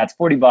to. Yeah, it's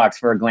 $40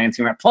 for a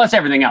Glancy run, plus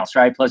everything else,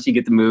 right? Plus you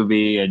get the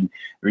movie and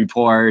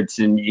reports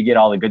and you get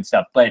all the good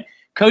stuff. But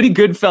Cody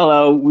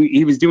Goodfellow,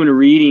 he was doing a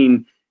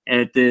reading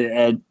at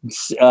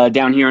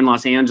down here in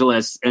Los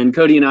Angeles, and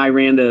Cody and I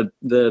ran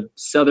the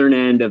southern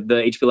end of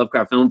the H.P.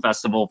 Lovecraft Film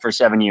Festival for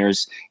 7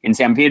 years in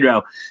San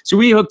Pedro. So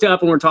we hooked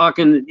up and we're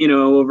talking,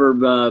 over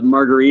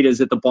margaritas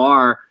at the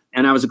bar,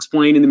 and I was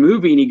explaining the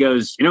movie, and he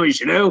goes, "What you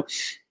should do? You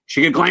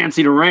should get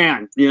Glancy to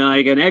rant,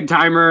 like an egg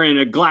timer and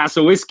a glass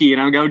of whiskey."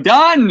 And I go,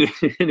 "Done!"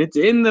 And it's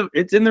in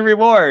the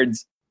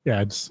rewards.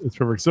 Yeah, it's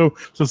perfect. So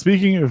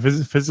speaking of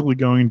physically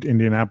going to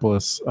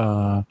Indianapolis,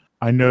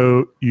 I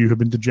know you have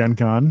been to Gen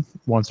Con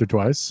once or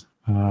twice.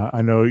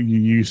 I know you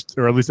used,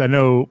 or at least I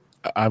know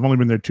I've only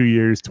been there 2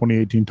 years,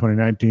 2018,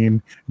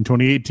 2019. In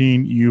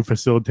 2018, you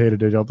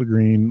facilitated a Delta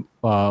Green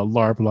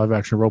LARP, live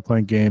action role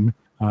playing game.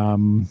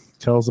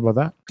 Tell us about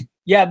that.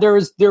 Yeah, there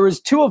was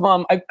two of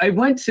them. I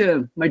went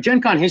to, my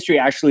Gen Con history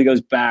actually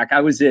goes back.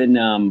 I was in,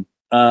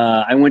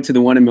 I went to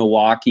the one in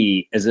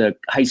Milwaukee as a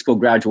high school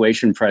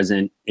graduation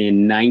present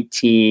in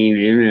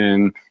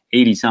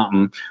 1980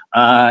 something.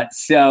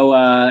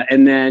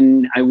 And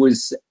then I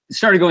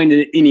started going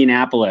to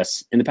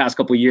Indianapolis in the past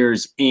couple of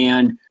years,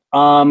 and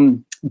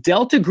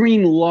Delta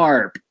Green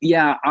LARP.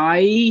 Yeah,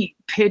 I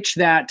pitched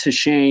that to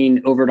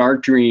Shane over at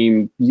Art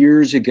Dream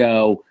years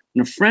ago.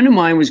 And a friend of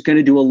mine was going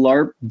to do a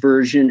LARP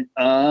version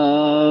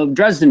of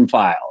Dresden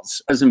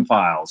Files.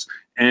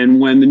 And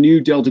when the new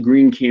Delta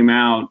Green came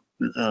out,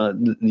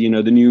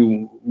 the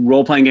new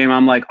role-playing game,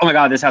 I'm like, oh my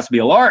God, this has to be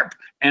a LARP.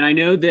 And I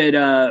know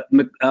that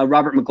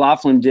Robert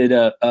McLaughlin did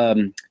a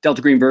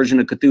Delta Green version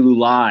of Cthulhu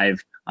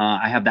Live.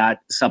 I have that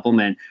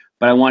supplement,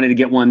 but I wanted to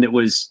get one that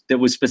was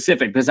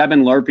specific because I've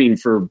been LARPing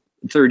for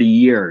 30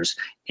 years,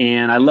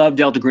 and I love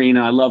Delta Green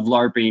and I love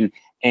LARPing.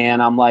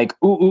 And I'm like,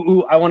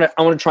 ooh, I want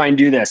to try and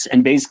do this,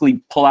 and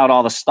basically pull out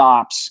all the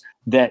stops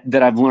that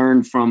I've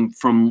learned from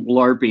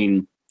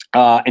LARPing.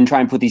 and try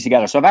and put these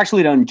together. So I've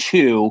actually done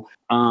two.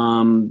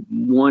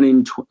 One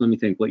in let me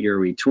think, what year are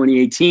we?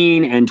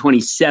 2018 and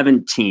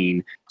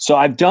 2017. So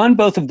I've done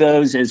both of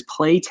those as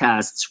play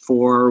tests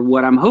for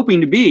what I'm hoping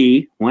to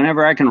be,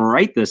 whenever I can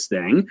write this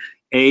thing,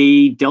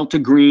 a Delta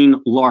Green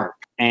LARP.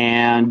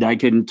 And I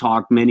can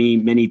talk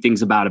many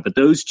things about it. But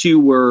those two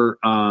were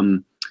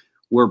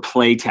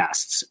play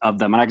tests of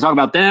them. And I can talk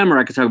about them, or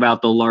I can talk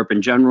about the LARP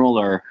in general,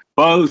 or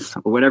both,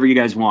 or whatever you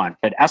guys want.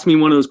 But ask me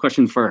one of those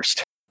questions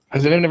first.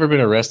 Has anyone ever been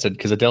arrested?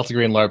 Because a Delta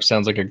Green LARP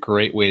sounds like a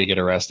great way to get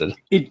arrested.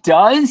 It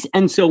does.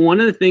 And so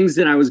one of the things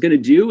that I was going to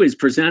do is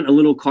present a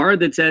little card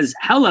that says,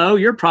 "Hello,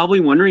 you're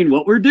probably wondering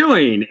what we're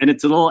doing." And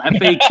it's a little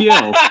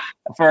FAQ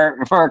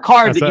for a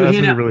card that you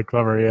hand out. Really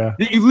clever, yeah.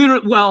 You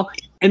literally,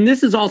 and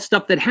this is all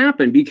stuff that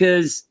happened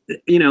because,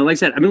 like I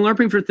said, I've been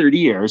LARPing for 30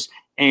 years,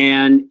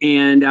 and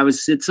I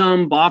was at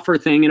some boffer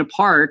thing in a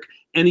park,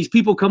 and these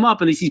people come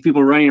up, and they see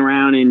people running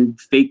around in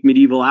fake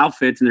medieval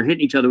outfits, and they're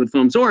hitting each other with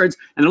foam swords,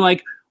 and they're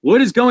like, "What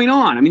is going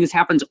on?" I mean, this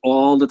happens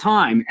all the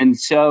time. And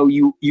so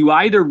you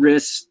either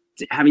risk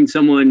having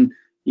someone,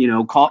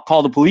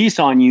 call the police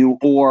on you,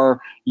 or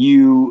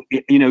you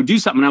do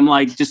something. And I'm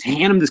like, just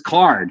hand them this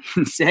card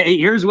and say,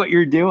 "Here's what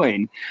you're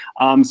doing."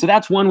 So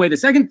that's one way. The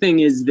second thing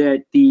is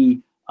that the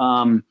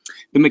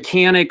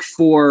mechanic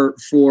for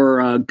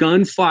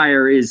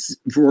gunfire is,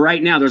 for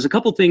right now, there's a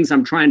couple things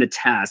I'm trying to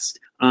test.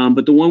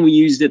 But the one we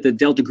used at the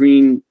Delta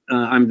Green,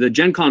 the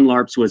Gen Con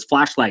LARPs, was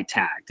flashlight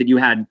tag, that you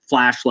had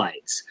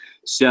flashlights.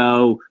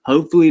 So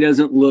hopefully it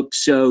doesn't look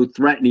so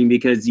threatening,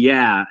 because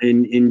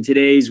in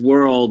today's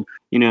world,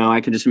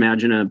 I can just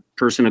imagine a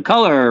person of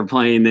color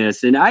playing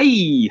this, and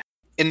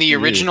in the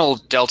original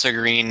Delta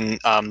Green,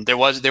 there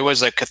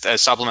was a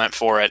supplement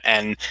for it,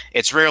 and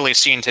it's rarely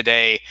seen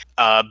today.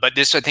 But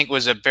this, I think,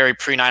 was a very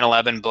pre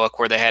 9/11 book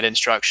where they had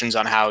instructions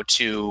on how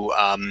to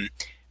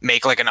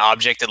make like an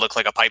object that looked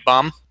like a pipe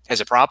bomb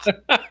as a prop.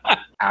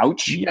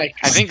 Ouch! Yikes.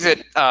 I think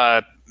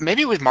that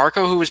maybe it was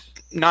Marco, who was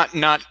not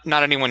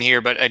anyone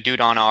here, but a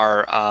dude on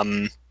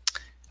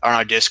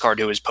our Discord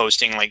who was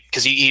posting, like,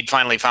 because he'd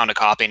finally found a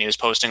copy and he was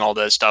posting all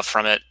the stuff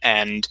from it,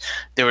 and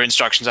there were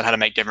instructions on how to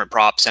make different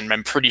props, and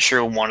I'm pretty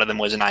sure one of them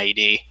was an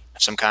IED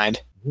of some kind.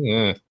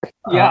 Yeah.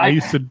 I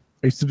used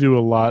to do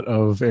a lot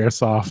of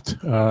airsoft,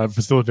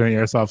 facilitating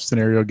airsoft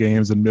scenario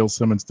games and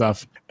milsim and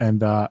stuff, and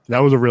that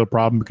was a real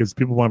problem because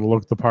people want to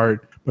look the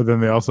part, but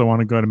then they also want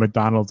to go to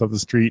McDonald's up the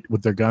street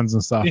with their guns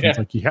and stuff. Yeah. And it's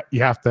like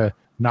you have to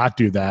not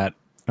do that.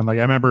 And like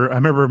I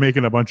remember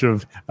making a bunch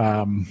of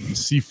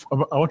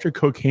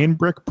cocaine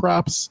brick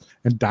props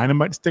and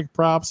dynamite stick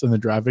props, and then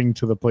driving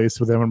to the place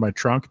with them in my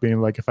trunk,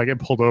 being like, if I get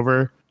pulled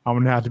over, I'm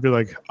gonna have to be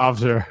like,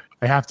 "Officer,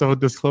 I have to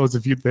disclose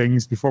a few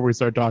things before we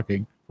start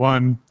talking.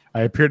 One,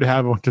 I appear to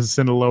have a bunch of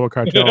Sinaloa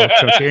cartel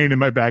cocaine in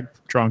my back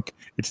trunk.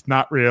 It's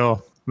not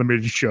real. Let me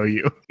just show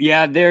you."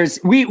 Yeah,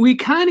 we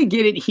kind of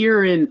get it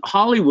here in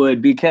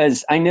Hollywood,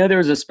 because I know there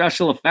was a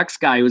special effects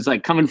guy who was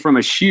like coming from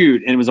a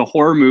shoot, and it was a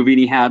horror movie, and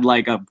he had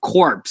like a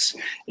corpse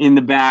in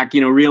the back,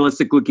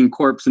 realistic looking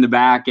corpse in the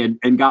back,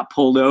 and got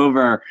pulled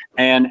over.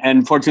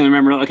 And fortunately,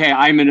 remember, okay,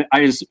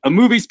 I was a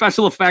movie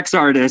special effects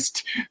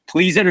artist.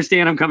 Please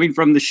understand, I'm coming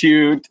from the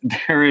shoot.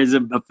 There is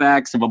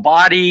effects of a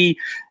body.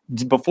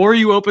 Before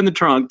you open the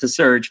trunk to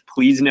search,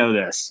 please know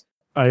this.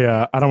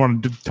 I don't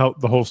want to tell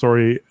the whole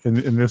story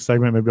in this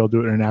segment. Maybe I'll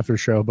do it in an after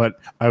show. But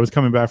I was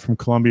coming back from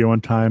Colombia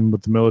one time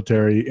with the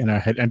military, and I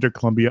had entered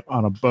Colombia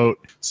on a boat.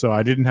 So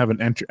I didn't have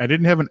an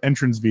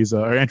entrance visa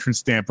or entrance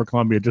stamp for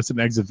Colombia, just an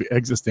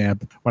exit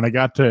stamp. When I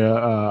got to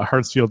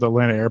Hartsfield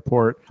Atlanta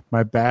Airport,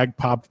 my bag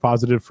popped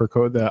positive for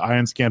the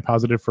ion scan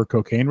positive for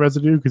cocaine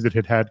residue, because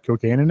it had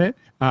cocaine in it.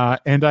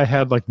 And I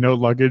had like no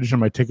luggage,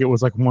 and my ticket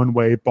was like one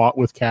way, bought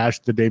with cash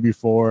the day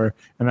before.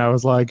 And I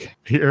was like,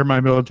 "Here are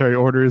my military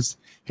orders.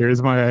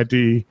 Here's my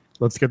ID.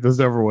 Let's get this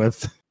over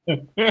with."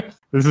 This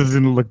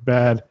doesn't look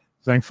bad.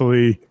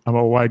 Thankfully, I'm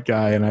a white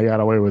guy and I got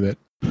away with it.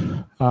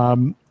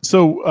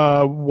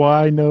 So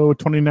why no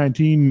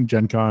 2019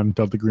 Gen Con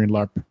Delta Green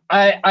LARP?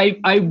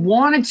 I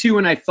wanted to,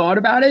 and I thought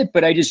about it,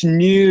 but I just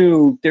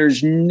knew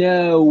there's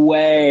no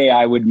way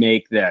I would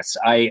make this.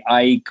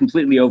 I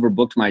completely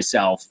overbooked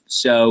myself.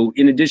 So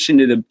in addition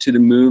to the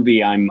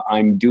movie,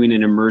 I'm doing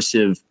an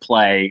immersive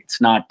play.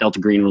 It's not Delta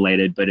Green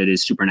related, but it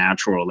is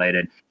supernatural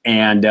related.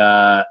 And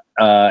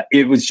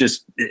it was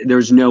just,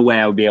 there's no way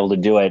I would be able to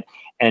do it.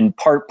 And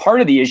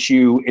part of the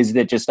issue is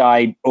that just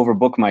I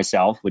overbook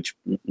myself, which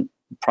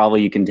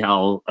probably you can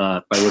tell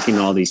by looking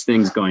at all these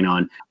things going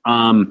on.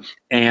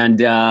 And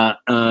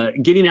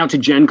getting out to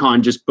Gen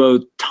Con, just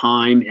both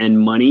time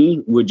and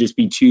money would just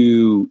be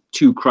too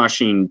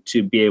crushing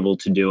to be able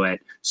to do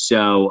it.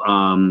 So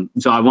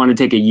I want to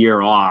take a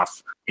year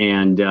off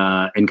and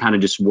kind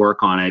of just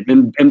work on it.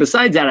 And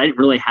besides that, I didn't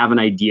really have an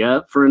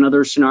idea for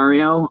another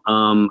scenario.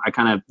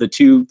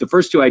 The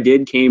first two I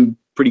did came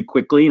pretty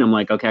quickly, and I'm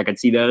like, okay, I could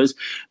see those.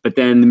 But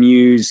then the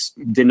muse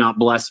did not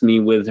bless me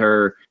with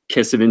her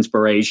kiss of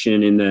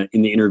inspiration in the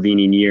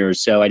intervening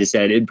years. So I just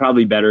said it'd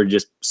probably better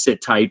just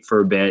sit tight for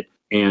a bit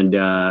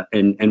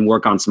and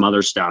work on some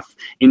other stuff.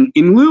 In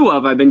lieu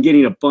of, I've been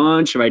getting a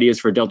bunch of ideas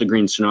for Delta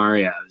Green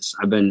scenarios.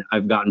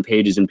 I've gotten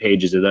pages and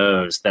pages of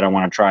those that I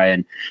want to try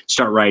and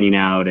start writing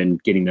out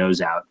and getting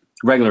those out.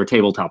 Regular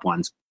tabletop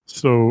ones.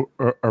 So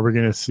are we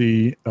going to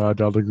see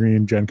Delta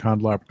Green Gen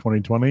Con LARP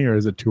 2020, or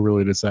is it too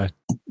early to say?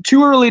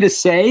 Too early to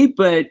say,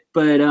 but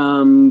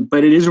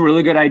it is a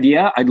really good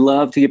idea. I'd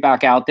love to get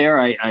back out there.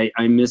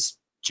 I miss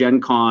Gen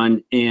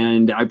Con,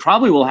 and I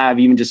probably will have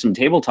even just some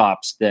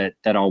tabletops that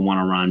I'll want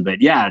to run.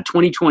 But yeah,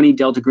 2020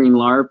 Delta Green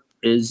LARP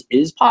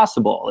is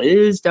possible. It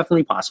is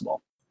definitely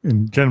possible.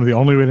 And generally, the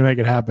only way to make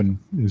it happen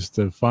is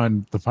to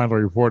find the final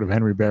report of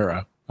Henry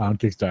Barrow on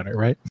Kickstarter,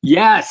 right?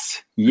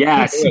 Yes.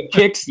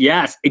 Kicks.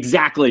 Yes,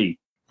 exactly.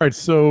 All right.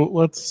 So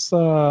let's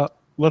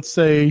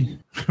say,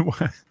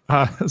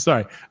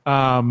 sorry.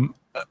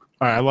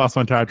 All right, I lost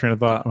my entire train of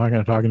thought. I'm not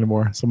going to talk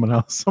anymore. Someone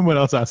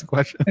else ask a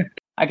question.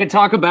 I could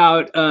talk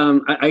about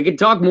I could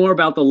talk more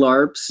about the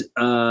LARPs,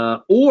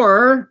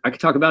 or I could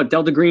talk about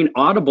Delta Green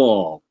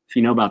Audible, if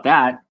you know about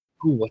that.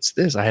 Ooh, what's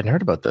this? I hadn't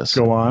heard about this.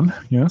 Go on.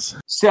 Yes.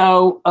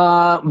 So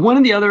one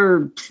of the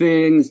other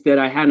things that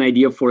I had an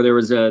idea for, it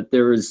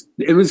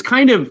was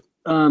kind of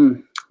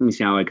let me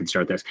see how I could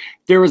start this.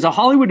 There was a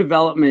Hollywood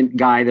development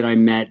guy that I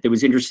met that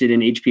was interested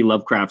in H.P.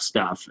 Lovecraft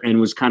stuff and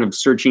was kind of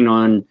searching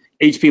on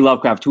H.P.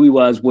 Lovecraft, who he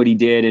was, what he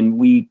did, and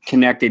we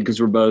connected because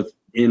we're both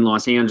in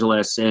Los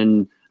Angeles,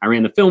 and I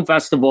ran the film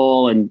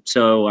festival, and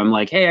so I'm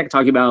like, hey, I can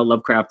talk about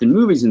Lovecraft and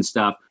movies and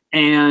stuff.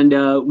 And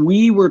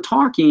we were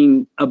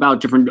talking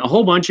about a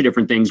whole bunch of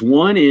different things.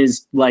 One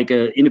is like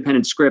an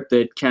independent script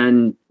that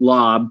Ken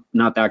Lobb,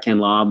 not that Ken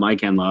Lobb, my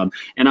Ken Lobb,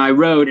 and I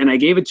wrote, and I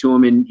gave it to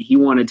him, and he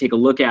wanted to take a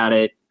look at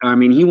it. I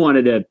mean, he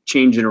wanted to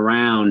change it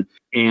around,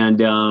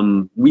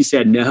 and we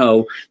said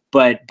no.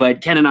 But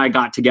Ken and I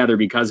got together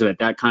because of it.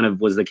 That kind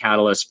of was the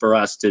catalyst for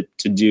us to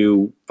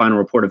do Final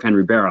Report of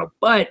Henry Barrow.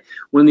 But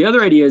one of the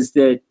other ideas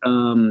that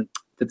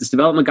this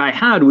development guy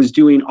had was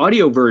doing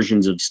audio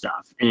versions of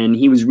stuff. And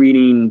he was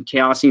reading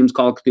Chaosium's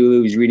Call of Cthulhu.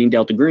 He was reading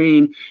Delta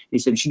Green. He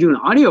said, you should do an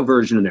audio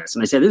version of this.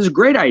 And I said, this is a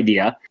great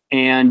idea.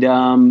 And,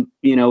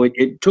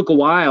 it took a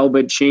while,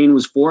 but Shane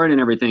was for it and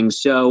everything.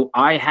 So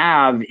I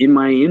have in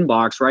my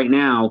inbox right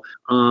now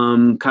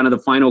kind of the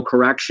final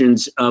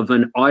corrections of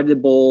an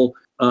Audible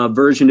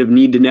version of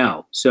Need to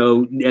Know.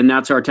 So, and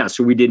that's our test.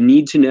 So we did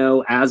Need to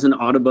Know as an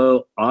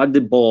Audible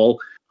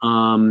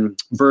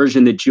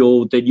version that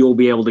you'll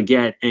be able to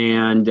get,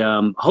 and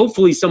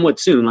hopefully somewhat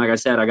soon. Like I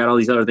said, I got all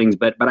these other things,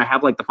 but I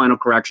have like the final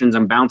corrections.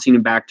 I'm bouncing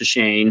it back to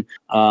Shane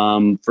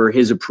for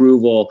his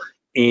approval,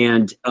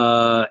 and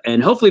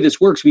hopefully this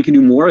works. We can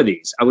do more of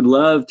these. I would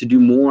love to do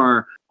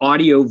more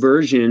audio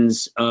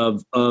versions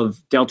of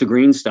Delta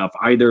Green stuff,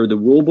 either the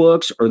rule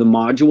books or the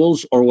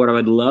modules, or what I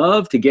would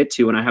love to get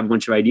to, and I have a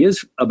bunch of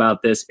ideas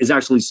about this, is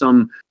actually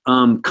some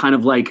kind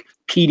of like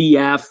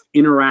PDF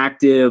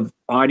interactive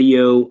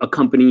audio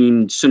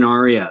accompanying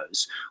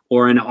scenarios,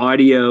 or an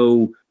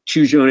audio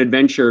choose your own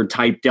adventure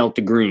type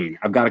Delta Green.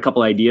 I've got a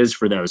couple ideas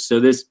for those.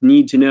 So this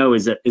Need to Know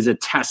is a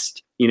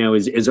test,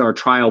 is our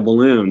trial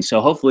balloon.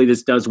 So hopefully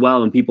this does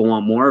well and people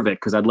want more of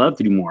it, because I'd love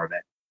to do more of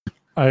it.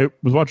 I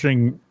was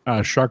watching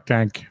Shark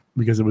Tank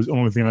because it was the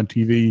only thing on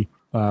TV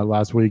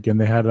last week,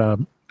 and they had a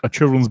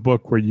children's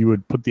book where you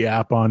would put the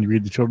app on, you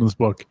read the children's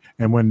book,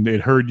 and when it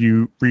heard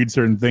you read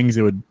certain things,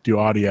 it would do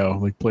audio,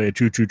 like play a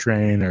choo-choo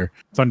train or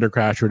Thunder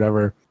Crash or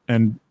whatever.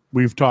 And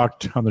we've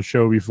talked on the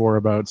show before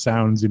about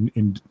sounds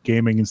in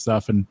gaming and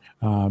stuff, and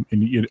on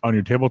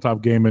your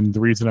tabletop game. And the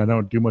reason I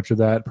don't do much of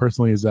that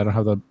personally is that I don't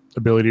have the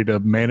ability to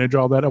manage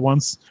all that at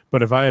once.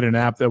 But if I had an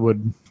app that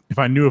would, if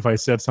I knew if I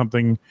said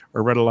something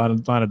or read a line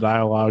of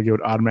dialogue, it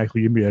would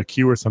automatically give me a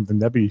cue or something,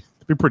 that'd be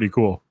pretty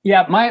cool.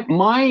 Yeah,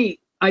 my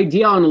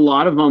idea on a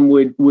lot of them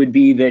would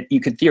be that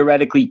you could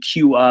theoretically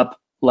queue up,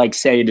 like,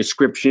 say, a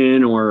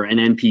description, or an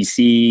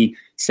NPC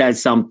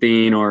says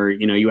something, or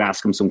you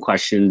ask them some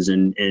questions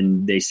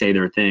and they say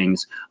their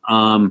things.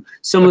 Some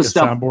like of the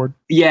stuff. Soundboard.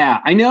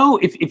 Yeah, I know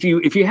if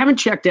you haven't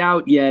checked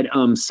out yet,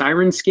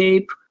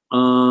 Sirenscape.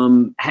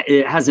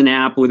 It has an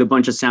app with a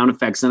bunch of sound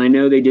effects, and I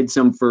know they did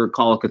some for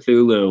Call of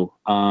Cthulhu,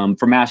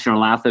 for Master and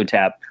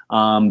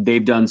Lathotep.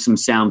 They've done some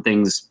sound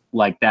things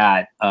like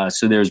that.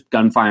 So there's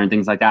gunfire and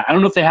ththings like that. I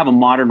don't know if they have a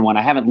modern one.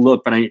 I haven't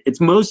looked, but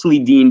it's mostly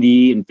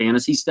D&D and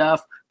fantasy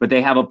stuff. But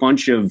they have a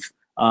bunch of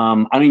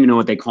I don't even know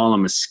what they call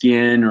them, a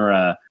skin or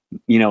a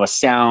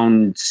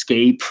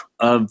soundscape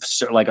of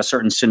like a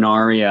certain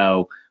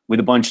scenario, with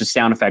a bunch of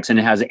sound effects, and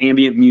it has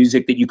ambient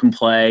music that you can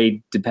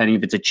play depending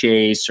if it's a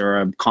chase or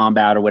a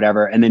combat or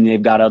whatever. And then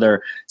they've got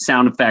other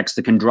sound effects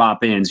that can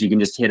drop in, so you can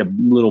just hit a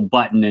little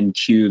button and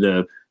cue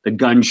the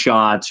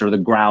gunshots or the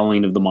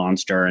growling of the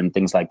monster and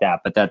things like that.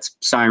 But that's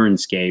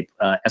Sirenscape,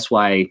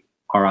 SYRINSCAPE,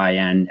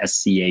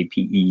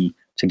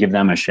 to give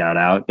them a shout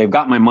out. They've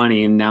got my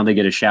money and now they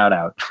get a shout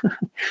out.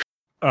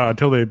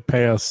 Until they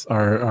pay us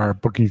our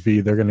booking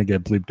fee, they're going to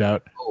get bleeped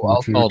out.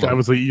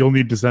 Obviously, you'll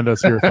need to send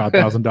us your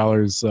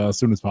 $5,000 as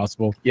soon as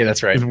possible. Yeah,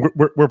 that's right.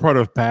 We're part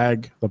of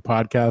PAG, the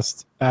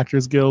Podcast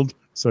Actors Guild,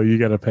 so you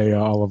got to pay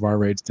all of our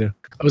rates too.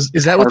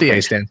 Is that what the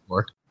A stands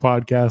for?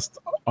 podcast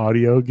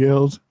audio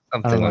guild.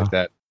 Something like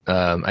that.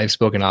 I've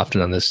spoken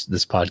often on this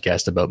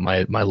podcast about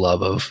my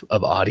love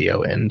of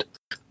audio and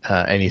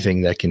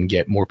anything that can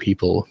get more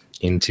people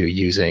into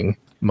using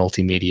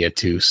multimedia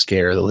to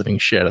scare the living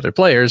shit out of their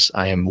players.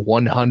 I am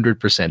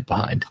 100%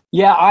 behind.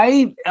 Yeah,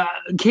 I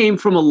came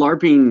from a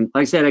LARPing,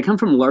 like I said, I come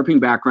from a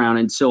LARPing background,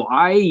 and so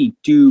I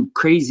do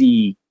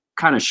crazy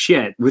kind of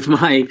shit with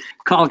my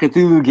Call of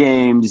Cthulhu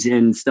games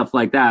and stuff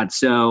like that.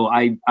 So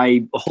I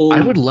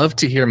would love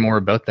to hear more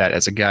about that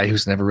as a guy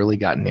who's never really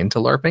gotten into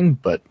LARPing,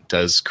 but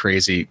does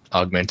crazy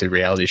augmented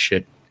reality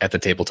shit at the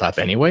tabletop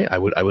anyway. I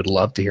would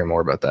love to hear more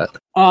about that.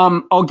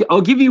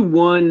 I'll give you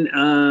one.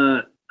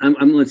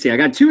 Let's see. I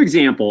got two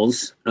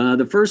examples.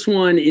 The first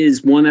one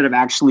is one that I've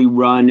actually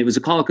run. It was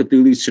a Call of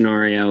Cthulhu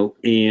scenario,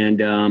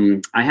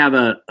 and I have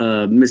a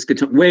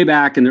way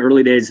back in the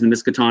early days in the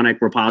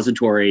Miskatonic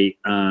repository.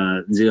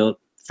 The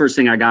first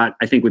thing I got,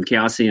 I think, with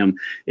Chaosium.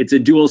 It's a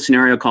dual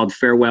scenario called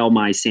 "Farewell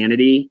My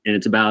Sanity," and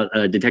it's about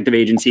a detective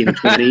agency in the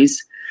 20s.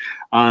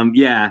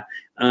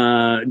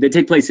 They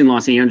take place in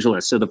Los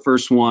Angeles. So the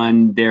first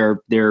one, they're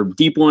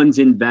deep ones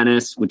in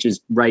Venice, which is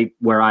right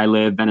where I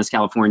live, Venice,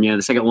 California.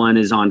 The second one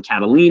is on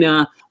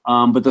Catalina.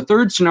 But the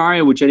third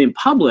scenario, which I didn't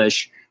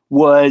publish,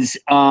 was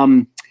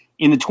in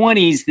the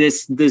 20s,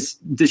 this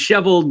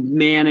disheveled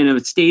man in a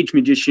stage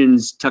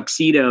magician's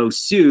tuxedo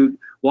suit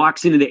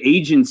walks into the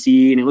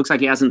agency, and it looks like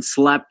he hasn't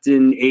slept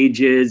in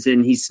ages,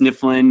 and he's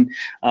sniffling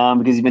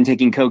because he's been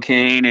taking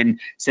cocaine, and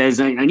says,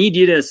 I need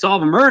you to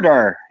solve a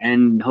murder.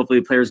 And hopefully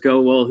the players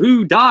go, well,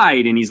 who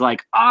died? And he's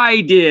like,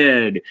 I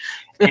did.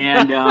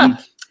 And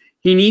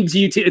he needs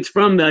you to, it's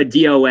from the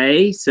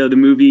DOA. So the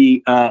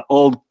movie,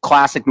 old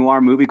classic noir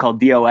movie called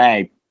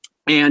DOA.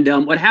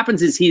 And what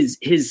happens is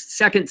his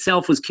second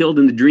self was killed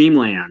in the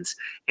Dreamlands,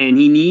 and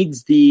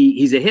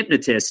he's a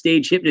hypnotist,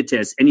 stage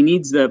hypnotist, and he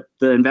needs the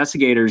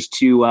investigators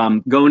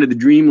to go into the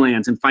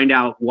Dreamlands and find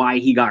out why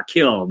he got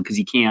killed, because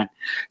he can't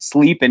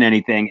sleep in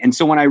anything. And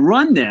so when I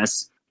run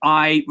this,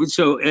 at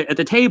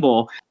the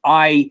table,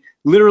 I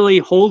literally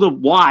hold a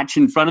watch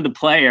in front of the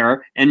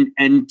player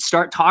and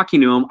start talking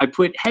to him. I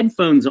put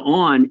headphones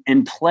on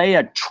and play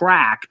a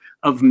track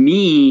of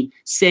me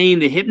saying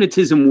the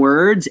hypnotism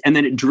words, and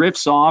then it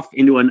drifts off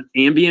into an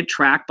ambient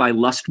track by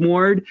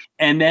Lustmord,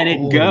 and then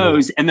it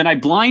goes, and then I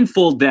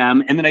blindfold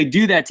them, and then I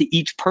do that to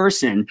each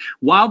person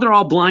while they're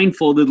all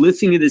blindfolded,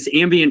 listening to this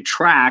ambient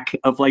track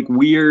of like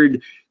weird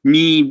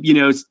me,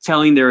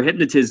 telling their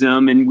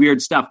hypnotism and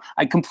weird stuff.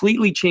 I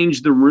completely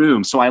changed the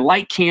room. So I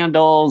light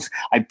candles,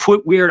 I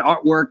put weird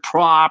artwork,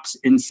 props,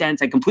 and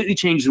scents. I completely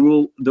changed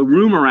the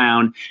room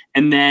around.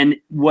 And then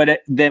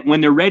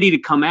when they're ready to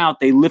come out,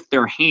 they lift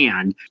their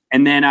hand.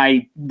 And then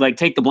I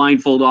take the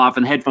blindfold off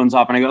and the headphones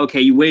off, and I go,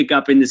 okay, you wake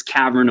up in this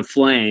cavern of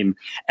flame,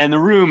 and the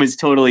room is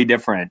totally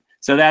different.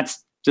 So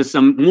that's just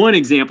one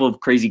example of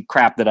crazy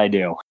crap that I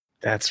do.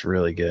 That's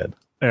really good.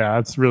 Yeah,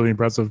 that's really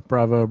impressive.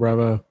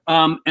 Bravo.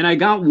 And I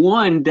got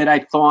one that I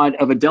thought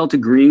of, a Delta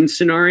Green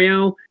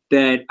scenario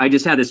that I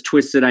just had this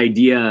twisted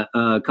idea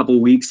a couple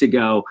of weeks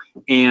ago,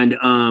 and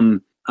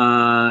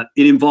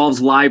it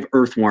involves live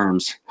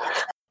earthworms.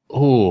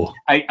 Oh,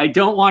 I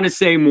don't want to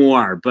say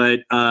more, but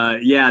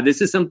this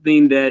is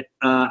something that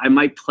I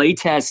might play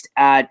test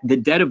at the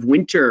Dead of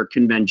Winter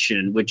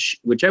convention, which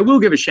I will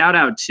give a shout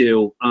out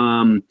to,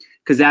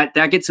 because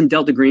that gets some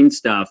Delta Green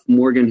stuff.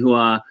 Morgan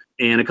Hua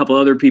and a couple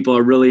other people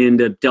are really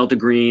into Delta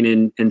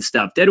Green and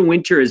stuff. Dead of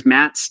Winter is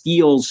Matt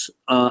Steele's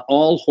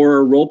all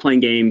horror role-playing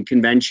game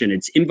convention.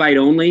 It's invite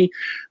only.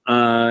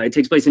 It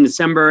takes place in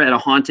December at a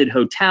haunted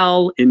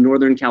hotel in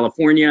Northern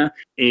California,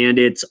 and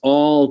it's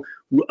all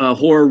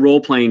horror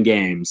role-playing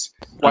games.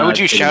 Why would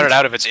you shout it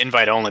out if it's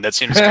invite only? That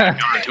seems kind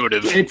of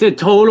counterintuitive. It's a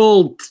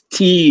total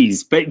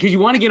tease, but because you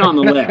want to get on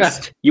the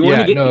list.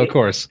 Of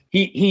course.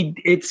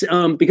 It's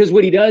because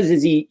what he does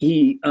is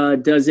he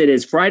does it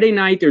as Friday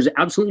night. There's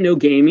absolutely no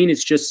gaming.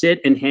 It's just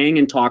sit and hang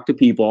and talk to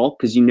people,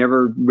 because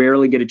you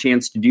rarely get a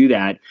chance to do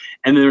that.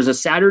 And then there's a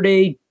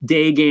Saturday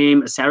day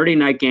game, a Saturday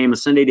night game, a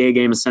Sunday day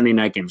game, a Sunday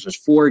night game. So there's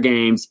 4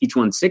 games, each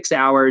one 6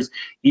 hours.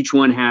 Each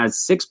one has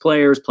 6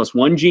 players plus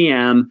 1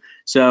 GM.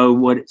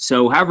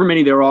 So however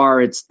many there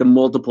are, it's the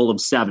multiple of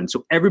 7.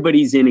 So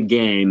everybody's in a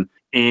game,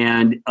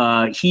 and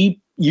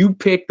you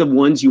pick the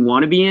ones you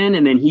want to be in,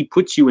 and then he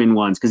puts you in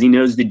ones because he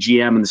knows the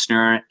GM and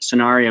the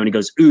scenario, and he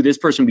goes, ooh, this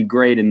person would be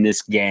great in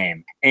this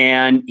game.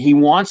 And he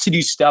wants to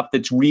do stuff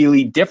that's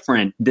really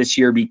different this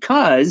year,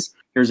 because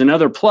here's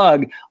another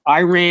plug.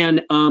 I ran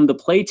the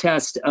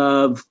playtest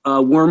of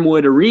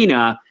Wormwood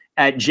Arena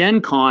at Gen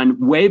Con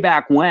way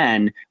back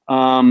when.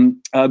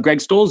 Greg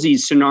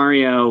Stolze's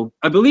scenario,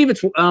 I believe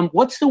it's,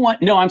 what's the one?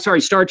 No, I'm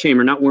sorry, Star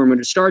Chamber, not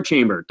Wormwood, Star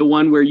Chamber. The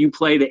one where you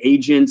play the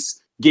agents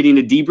getting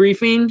a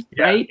debriefing,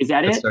 right? Is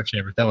that it? Star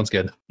Chamber. That one's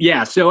good.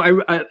 Yeah. So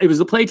it was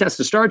the playtest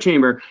of Star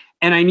Chamber,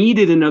 and I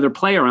needed another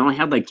player. I only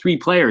had 3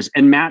 players,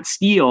 and Matt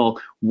Steele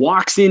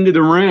walks into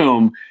the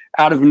room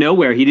out of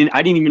nowhere. I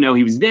didn't even know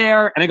he was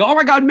there. And I go, oh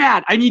my God,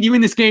 Matt, I need you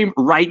in this game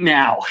right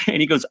now.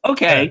 And he goes,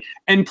 okay,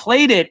 and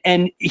played it.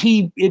 And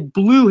it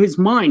blew his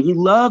mind. He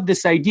loved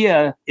this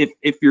idea.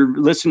 If your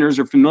listeners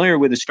are familiar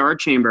with the Star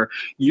Chamber,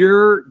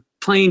 you're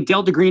playing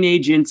Delta Green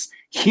agents,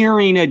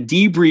 hearing a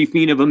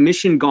debriefing of a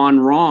mission gone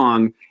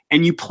wrong,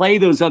 and you play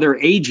those other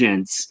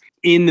agents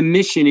in the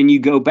mission and you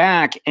go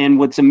back. And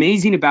what's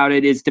amazing about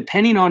it is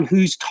depending on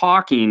who's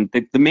talking,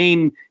 the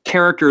main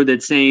character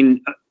that's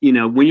saying,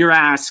 when you're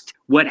asked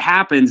what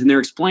happens and they're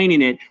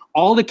explaining it,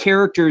 all the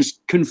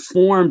characters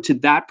conform to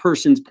that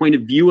person's point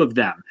of view of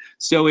them.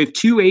 So if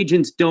two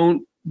agents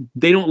don't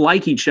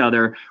like each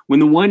other, when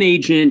the one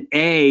agent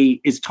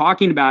A is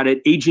talking about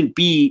it, agent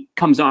B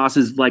comes off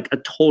as like a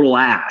total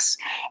ass.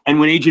 And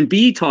when agent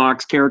B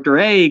talks, character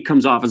A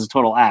comes off as a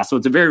total ass. So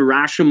it's a very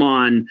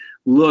Rashomon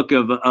look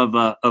of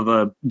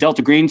a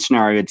Delta Green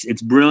scenario.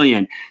 It's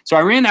brilliant. So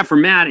I ran that for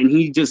Matt and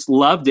he just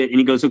loved it. And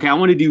he goes, okay, I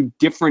want to do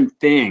different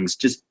things.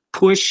 Just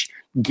push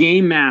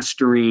game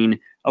mastering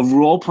of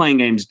role-playing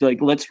games. Like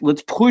let's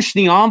push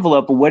the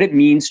envelope of what it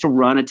means to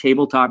run a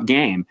tabletop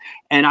game.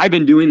 And I've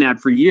been doing that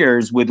for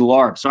years with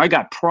LARP. So I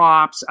got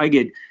props, I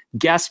get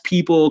guest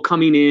people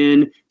coming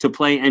in to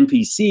play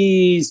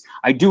NPCs.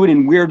 I do it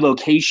in weird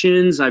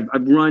locations. I've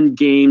run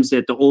games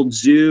at the old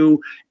zoo,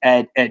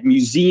 at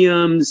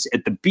museums,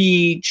 at the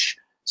beach.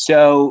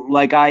 So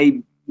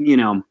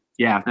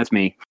that's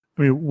me.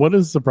 I mean, what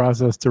is the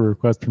process to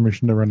request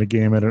permission to run a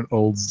game at an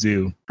old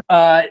zoo?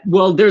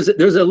 Well, there's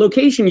a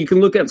location you can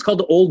look at. It's called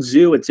the Old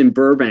Zoo. It's in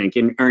Burbank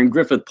or in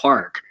Griffith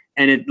Park.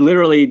 And it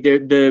literally,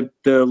 the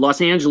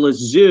Los Angeles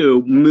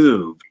Zoo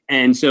moved.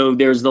 And so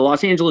there's the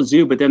Los Angeles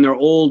Zoo, but then their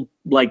old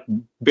like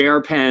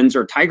bear pens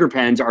or tiger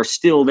pens are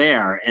still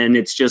there. And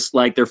it's just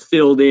like they're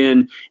filled in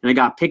and they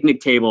got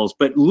picnic tables.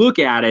 But look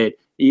at it.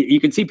 You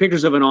can see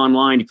pictures of it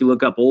online if you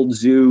look up Old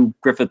Zoo,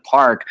 Griffith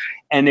Park.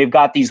 And they've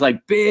got these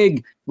like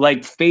big,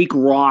 like fake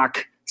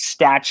rock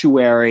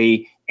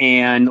statuary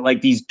and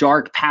like these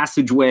dark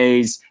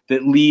passageways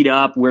that lead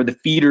up where the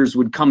feeders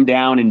would come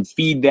down and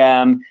feed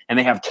them. And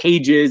they have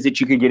cages that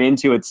you could get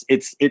into.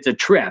 It's a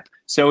trip.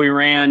 So we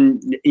ran,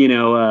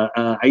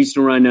 I used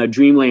to run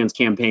Dreamlands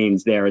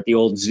campaigns there at the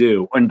Old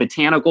Zoo. And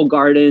botanical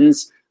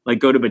gardens, like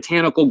go to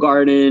Botanical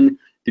Garden,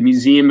 the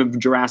Museum of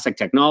Jurassic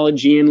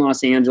Technology in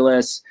Los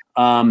Angeles.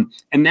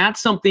 And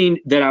that's something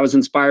that I was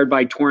inspired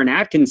by Torrin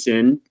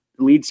Atkinson,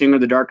 lead singer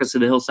of the Darkest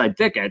of the Hillside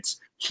Thickets.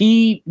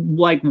 He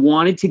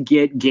wanted to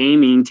get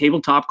gaming,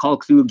 tabletop Call of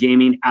Cthulhu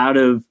gaming out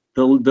of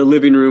the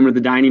living room or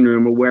the dining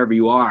room or wherever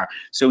you are.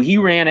 So he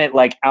ran it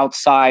like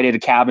outside at a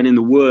cabin in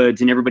the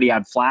woods and everybody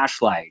had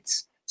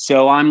flashlights.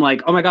 So I'm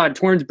like, oh my God,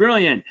 Torrin's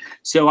brilliant.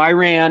 So I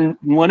ran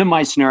one of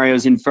my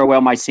scenarios in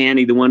Farewell My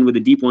Sandy, the one with the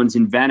deep ones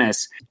in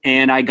Venice.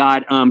 And I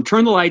got,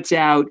 turned the lights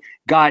out,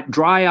 got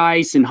dry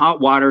ice and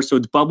hot water. So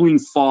it's bubbling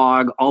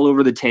fog all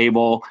over the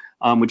table.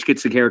 Which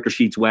gets the character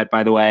sheets wet,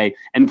 by the way,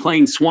 and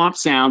playing swamp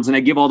sounds. And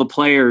I give all the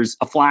players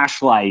a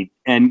flashlight,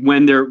 and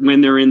when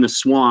they're in the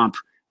swamp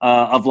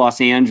of Los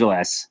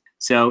Angeles.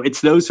 So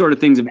it's those sort of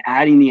things of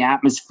adding the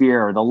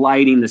atmosphere, the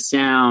lighting, the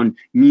sound,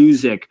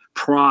 music,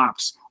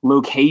 props,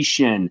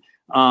 location.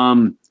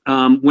 When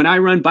I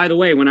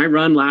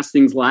run Last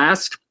Things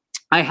Last,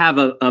 I have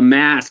a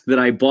mask that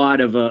I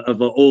bought of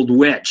an old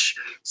witch.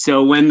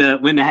 So when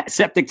the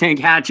septic tank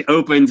hatch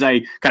opens,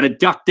 I got to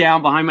duck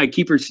down behind my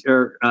keeper's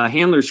or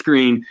handler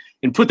screen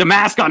and put the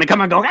mask on and come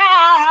and go,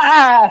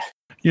 ah!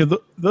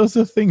 Those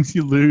are things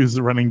you lose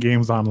running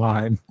games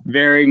online.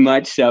 Very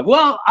much so.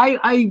 Well,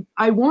 I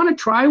want to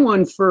try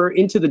one for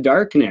Into the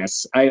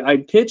Darkness.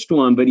 I pitched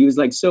one, but he was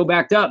like so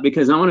backed up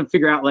because I want to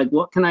figure out like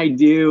what can I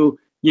do,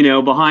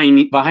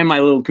 behind my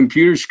little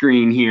computer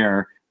screen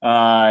here.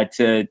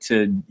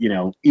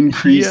 To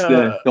increase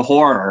the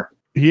horror.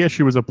 He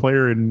actually was a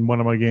player in one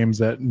of my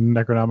games at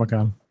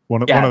Necronomicon.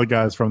 One of the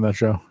guys from that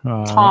show.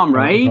 Tom,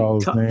 right?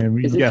 His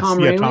name. Is it yes,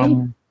 Tom yeah, Rayleigh?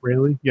 Tom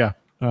Rayleigh. Yeah.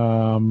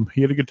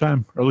 He had a good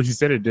time, or at least he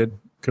said it did.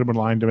 Could have been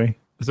lying to me.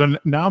 So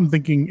now I'm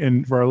thinking,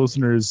 and for our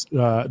listeners,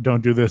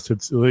 don't do this;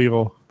 it's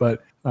illegal.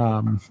 But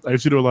I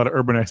used to do a lot of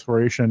urban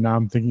exploration. Now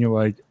I'm thinking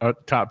like a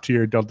top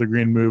tier Delta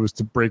Green move is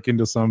to break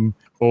into some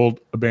old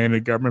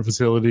abandoned government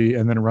facility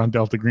and then run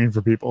Delta Green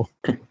for people.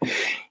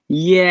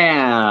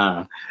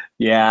 Yeah.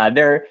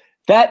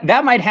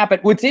 That might happen.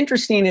 What's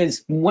interesting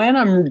is when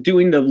I'm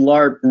doing the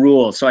LARP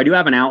rules, so I do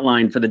have an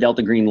outline for the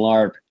Delta Green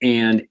LARP,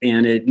 and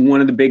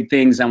one of the big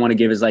things I want to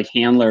give is like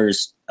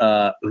handlers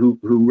who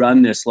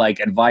run this, like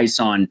advice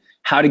on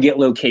how to get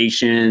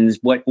locations,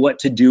 what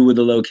to do with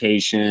the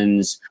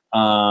locations,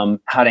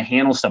 how to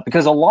handle stuff.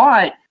 Because a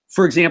lot,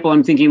 for example,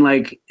 I'm thinking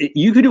like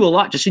you could do a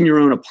lot just in your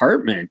own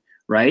apartment.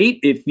 Right?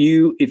 If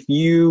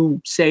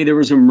you say there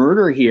was a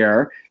murder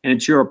here and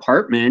it's your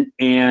apartment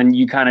and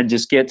you kind of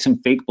just get some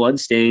fake blood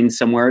stains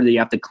somewhere that you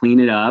have to clean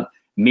it up,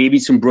 maybe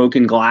some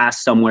broken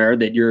glass somewhere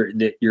that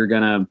you're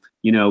gonna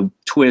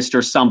twist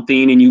or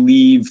something, and you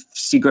leave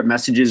secret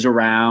messages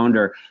around,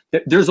 or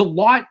there's a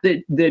lot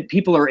that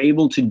people are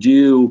able to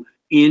do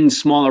in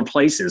smaller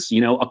places.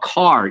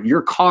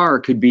 Your car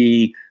could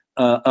be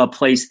a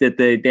place that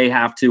they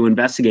have to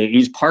investigate. You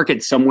just park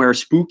it somewhere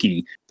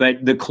spooky,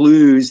 but the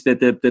clues that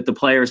the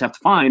players have to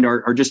find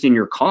are just in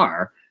your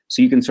car,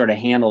 so you can sort of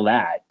handle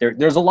that.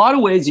 There's a lot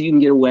of ways that you can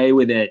get away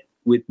with it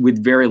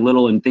with very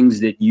little and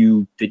things that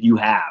you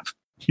have.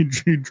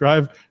 You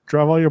drive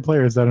all your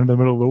players out into the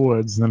middle of the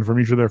woods, and then from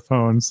each of their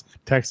phones,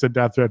 text a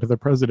death threat to the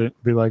president.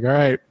 Be like, all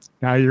right,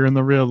 now you're in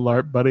the real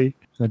LARP, buddy. And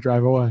then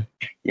drive away.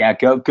 Yeah,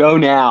 go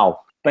now.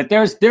 But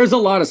there's a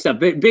lot of stuff.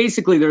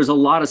 Basically, there's a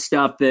lot of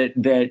stuff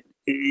that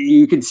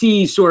you can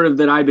see sort of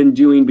that I've been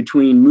doing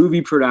between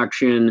movie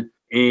production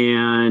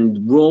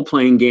and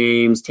role-playing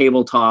games,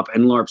 tabletop,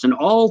 and LARPs. And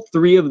all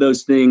three of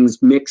those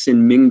things mix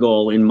and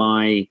mingle in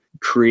my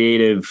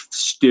creative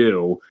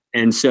stew.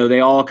 And so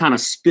they all kind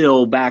of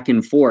spill back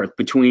and forth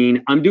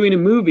between I'm doing a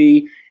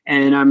movie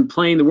and I'm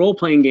playing the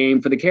role-playing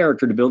game for the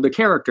character to build the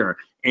character.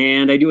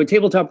 And I do a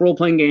tabletop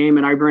role-playing game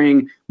and I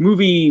bring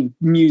movie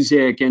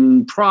music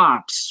and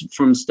props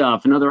from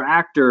stuff and other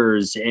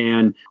actors.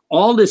 And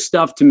all this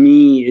stuff to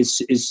me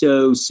is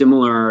so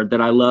similar that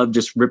I love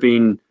just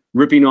ripping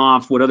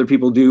off what other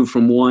people do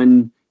from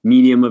one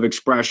medium of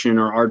expression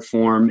or art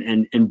form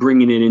and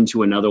bringing it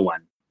into another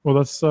one. Well,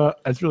 that's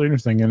really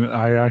interesting, and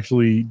I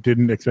actually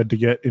didn't expect to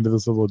get into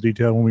this level of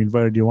detail when we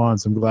invited you on.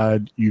 So I'm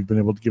glad you've been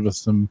able to give us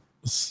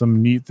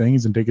some neat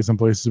things and take us some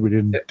places we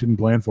didn't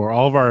plan for.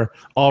 All of our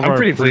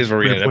pretty pleased where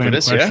we ended up with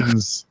this.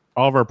 Questions,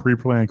 all of our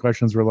pre-planned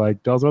questions were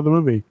like, "Tell us about the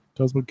movie,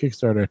 tell us about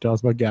Kickstarter, tell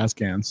us about gas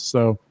cans."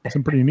 So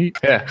some pretty neat.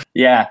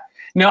 Yeah.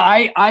 No,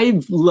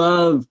 I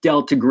love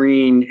Delta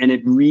Green, and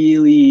it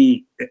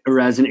really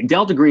resonates.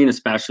 Delta Green,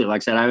 especially,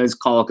 like I said, I was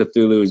Call of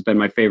Cthulhu has been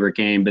my favorite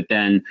game, but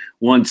then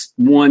once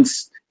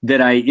that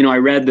I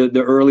read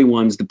the early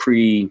ones, the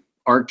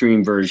pre-Arc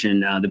Dream version,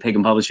 the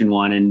Pagan Publishing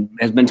one, and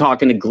has been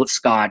talking to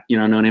Scott,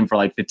 known him for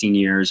like 15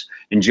 years,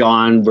 and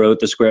John wrote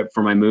the script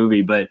for my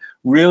movie. But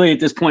really, at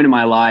this point in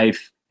my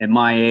life, at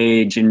my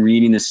age, and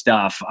reading the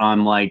stuff,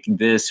 I'm like,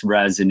 this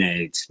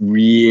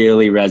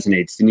really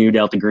resonates, the new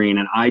Delta Green,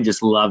 and I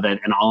just love it.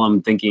 And all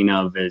I'm thinking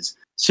of is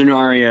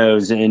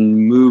scenarios and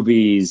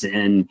movies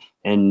and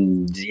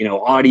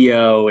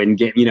audio and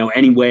get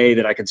any way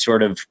that I could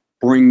sort of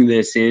bring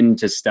this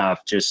into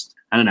stuff. Just,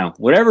 I don't know,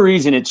 whatever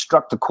reason, it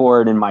struck the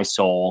chord in my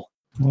soul.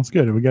 Well, that's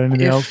good. Have we got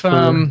anything else?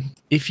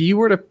 If you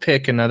were to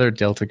pick another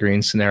Delta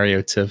Green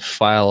scenario to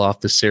file off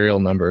the serial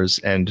numbers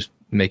and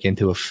make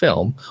into a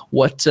film,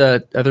 what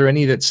are there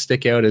any that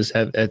stick out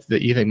that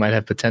you think might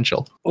have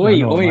potpotential?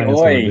 Oi.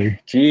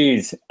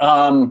 Jeez.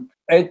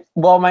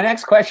 Well, my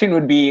next question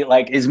would be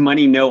like, is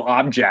money no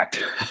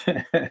object?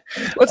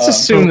 Let's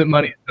assume that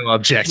money is no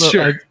object. Look,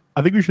 sure.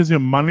 I think we should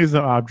assume money is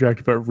an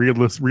object, but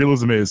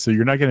realism is. So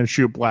you're not going to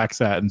shoot black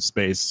sat in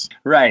space,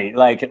 right?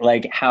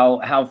 Like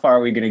how far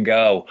are we going to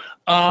go?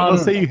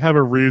 Let's say you have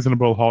a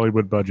reasonable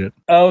Hollywood budget.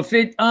 Oh, if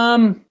it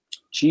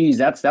geez,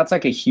 that's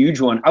like a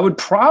huge one. I would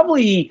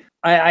probably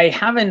I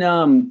haven't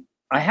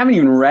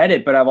even read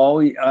it, but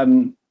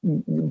I'm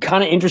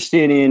kind of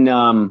interested in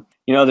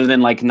other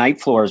than like Night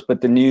Floors,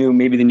 but the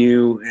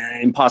new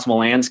Impossible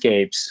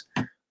Landscapes.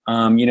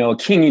 A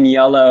King in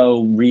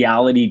Yellow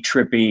reality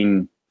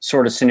tripping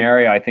sort of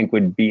scenario, I think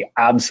would be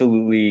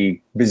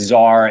absolutely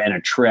bizarre and a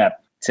trip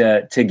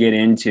to get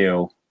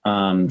into.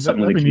 Something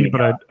like neat,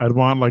 but I'd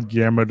want like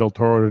Guillermo del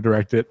Toro to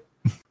direct it.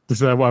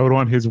 I would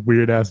want his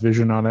weird ass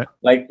vision on it,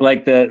 like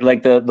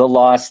the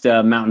Lost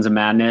Mountains of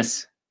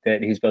Madness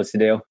that he's supposed to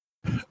do.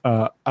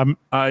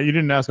 You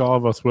didn't ask all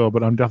of us, Will,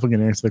 but I'm definitely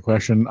going to answer the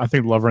question. I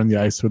think Lover in the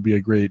Ice would be a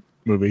great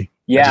movie.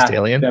 Yeah, just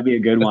Alien. That'd be a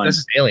good one. This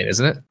is Alien,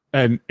 isn't it?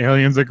 And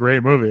Alien's a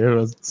great movie.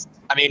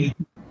 I mean,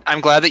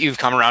 I'm glad that you've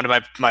come around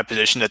to my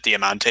position that the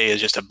Amante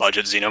is just a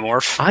budget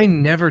xenomorph. I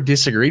never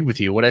disagreed with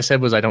you. What I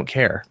said was I don't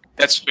care.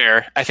 That's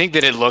fair. I think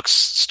that it looks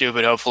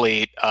stupid.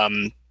 Hopefully,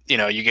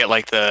 you get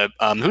like the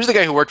who's the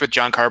guy who worked with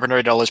John Carpenter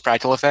to do all his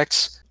practical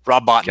effects?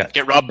 Rob Bottin.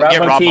 Get Rob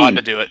Bottin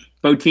to do it.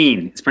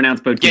 Bottin. It's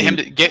pronounced Bottin.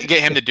 Get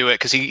him to do it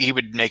because he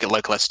would make it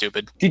look less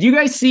stupid. Did you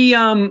guys see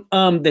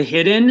The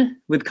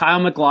Hidden with Kyle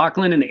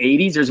MacLachlan in the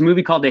 80s? There's a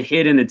movie called The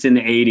Hidden that's in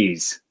the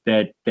 80s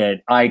that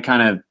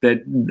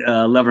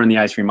Lover in the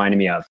Ice reminded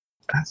me of.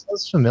 That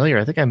sounds familiar.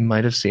 I think I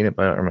might have seen it,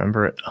 but I don't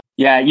remember it.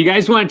 Yeah, you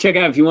guys want to check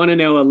out if you want to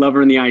know a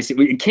Lover in the Ice.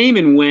 It came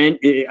and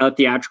went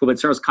theatrical, but it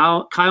stars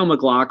Kyle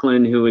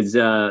MacLachlan, who is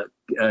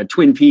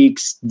Twin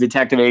Peaks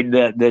detective,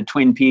 the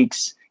Twin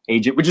Peaks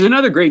agent, which is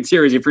another great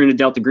series. If you're into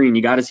Delta Green,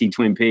 you got to see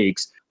Twin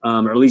Peaks,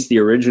 or at least the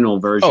original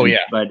version. Oh yeah.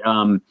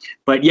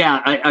 But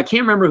yeah, I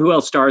can't remember who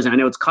else stars. I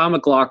know it's Kyle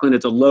MacLachlan.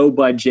 It's a low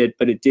budget,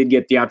 but it did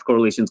get theatrical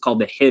release. And it's called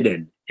The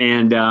Hidden.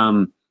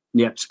 And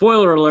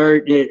spoiler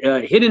alert: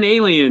 hidden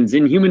aliens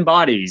in human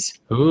bodies.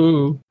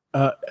 Ooh.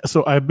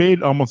 So I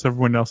made almost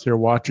everyone else here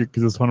watch it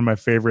because it's one of my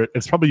favorite.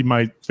 It's probably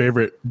my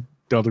favorite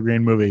Delta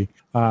Green movie.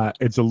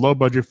 It's a low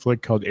budget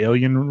flick called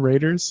Alien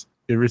Raiders.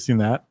 You ever seen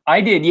that? I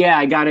did. Yeah,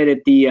 I got it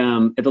at the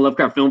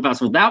Lovecraft Film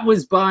Festival. That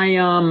was by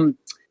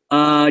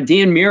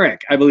Dan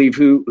Myrick, I believe,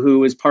 who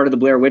was part of the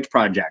Blair Witch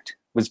Project.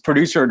 Was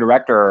producer,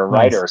 director, or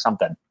writer, or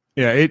something.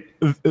 Yeah,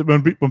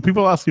 when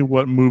people ask you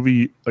what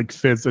movie like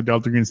fits a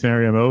Delta Green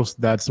scenario most,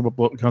 that's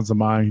what comes to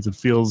mind.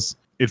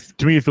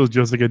 To me, it feels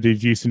just like a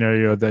DG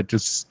scenario that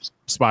just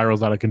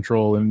spirals out of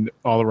control in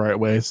all the right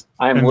ways.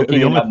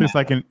 The only place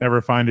I can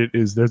ever find it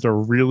is there's a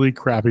really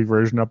crappy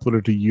version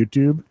uploaded to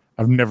YouTube.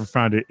 I've never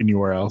found it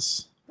anywhere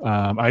else.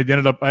 I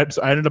ended up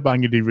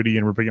buying a DVD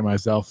and ripping it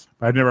myself.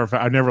 I've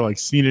never like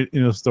seen it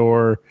in a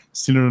store,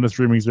 seen it on a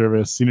streaming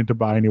service, seen it to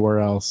buy anywhere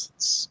else.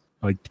 It's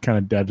like kind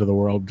of dead to the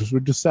world.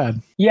 Just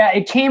sad. Yeah,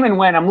 it came and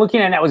went. I'm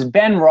looking at it. It was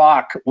Ben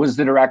Rock was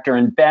the director,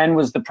 and Ben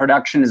was the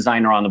production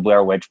designer on the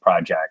Blair Witch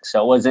Project.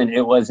 So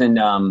it wasn't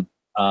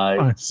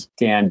nice.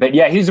 Dan, but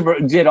yeah, he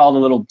did all the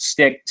little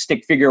stick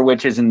figure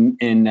witches in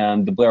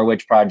the Blair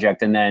Witch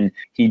Project, and then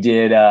he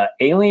did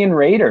Alien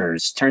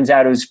Raiders. Turns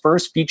out it was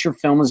first feature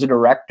film as a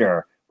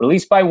director,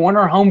 released by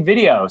Warner Home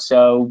Video.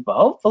 So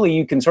hopefully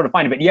you can sort of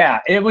find it. But yeah,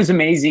 it was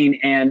amazing.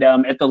 And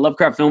at the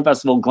Lovecraft Film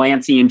Festival,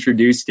 Glancy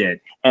introduced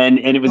it. And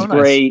it was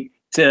great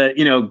to,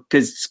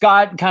 because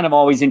Scott kind of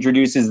always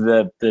introduces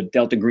the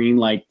Delta Green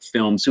like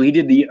film. So he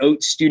did the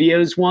Oat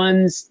Studios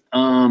ones,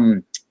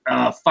 Firewatch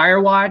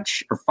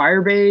or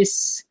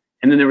Firebase.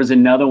 And then there was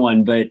another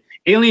one. But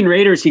Alien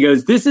Raiders, he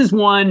goes, this is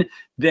one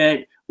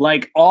that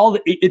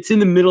it's in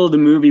the middle of the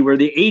movie where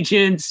the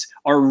agents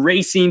are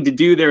racing to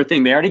do their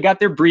thing. They already got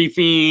their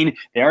briefing.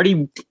 They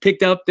already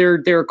picked up their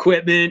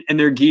equipment and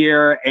their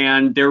gear,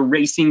 and they're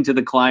racing to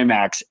the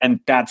climax. And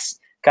that's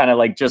kind of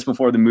like just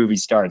before the movie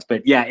starts.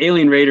 But yeah,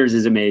 Alien Raiders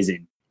is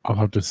amazing. I'll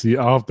have to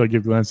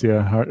give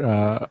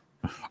Glancy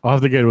I'll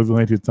have to get with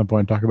Glancy at some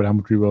point and talk about how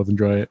much we both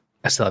enjoy it.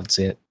 I still haven't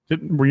seen it.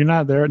 Were you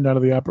not there at Night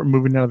of the Opera,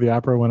 moving Night of the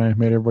Opera when I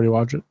made everybody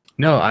watch it?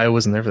 No, I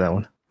wasn't there for that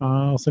one.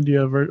 I'll send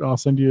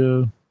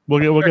you.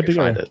 We'll get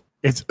together.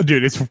 It's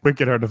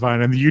wicked hard to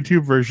find, and the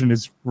YouTube version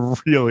is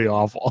really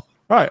awful.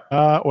 All right.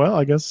 Well,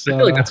 I guess I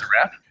feel like that's a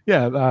wrap.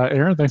 Yeah,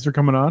 Aaron, thanks for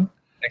coming on.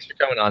 Thanks for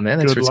coming on, man.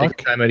 Thanks for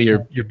taking time out of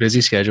your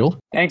busy schedule.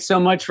 Thanks so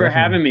much for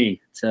having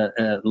me. It's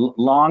a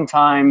long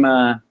time,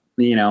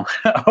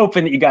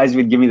 hoping that you guys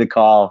would give me the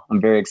call.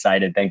 I'm very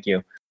excited. Thank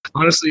you.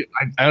 Honestly,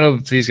 I don't know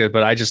if these guys,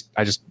 but I just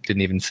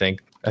didn't even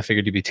think. I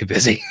figured you'd be too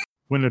busy.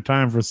 Winter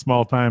time for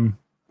small time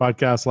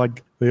podcasts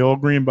like the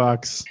old Green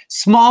Box.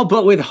 Small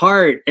but with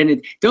heart.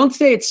 And don't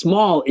say it's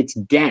small, it's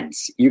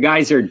dense. You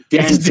guys are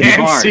dense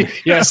and hard.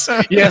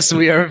 Yes,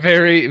 we are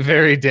very,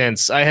 very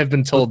dense. I have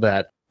been told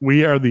that.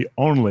 We are the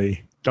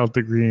only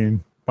Delta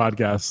Green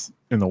podcast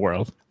in the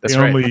world. That's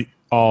right. Only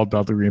all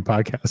Delta Green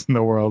podcasts in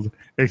the world,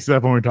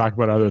 except when we talk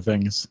about other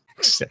things.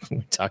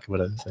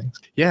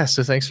 Yeah,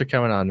 so thanks for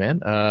coming on,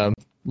 man.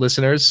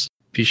 Listeners,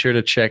 be sure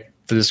to check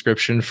the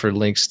description for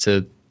links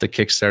to the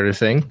Kickstarter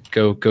thing.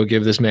 Go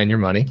give this man your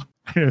money.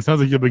 It sounds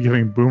like you'll be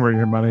giving Boomer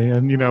your money,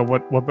 and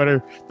what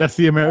better? That's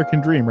the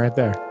American dream right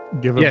there.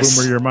 Give a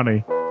Boomer your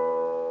money.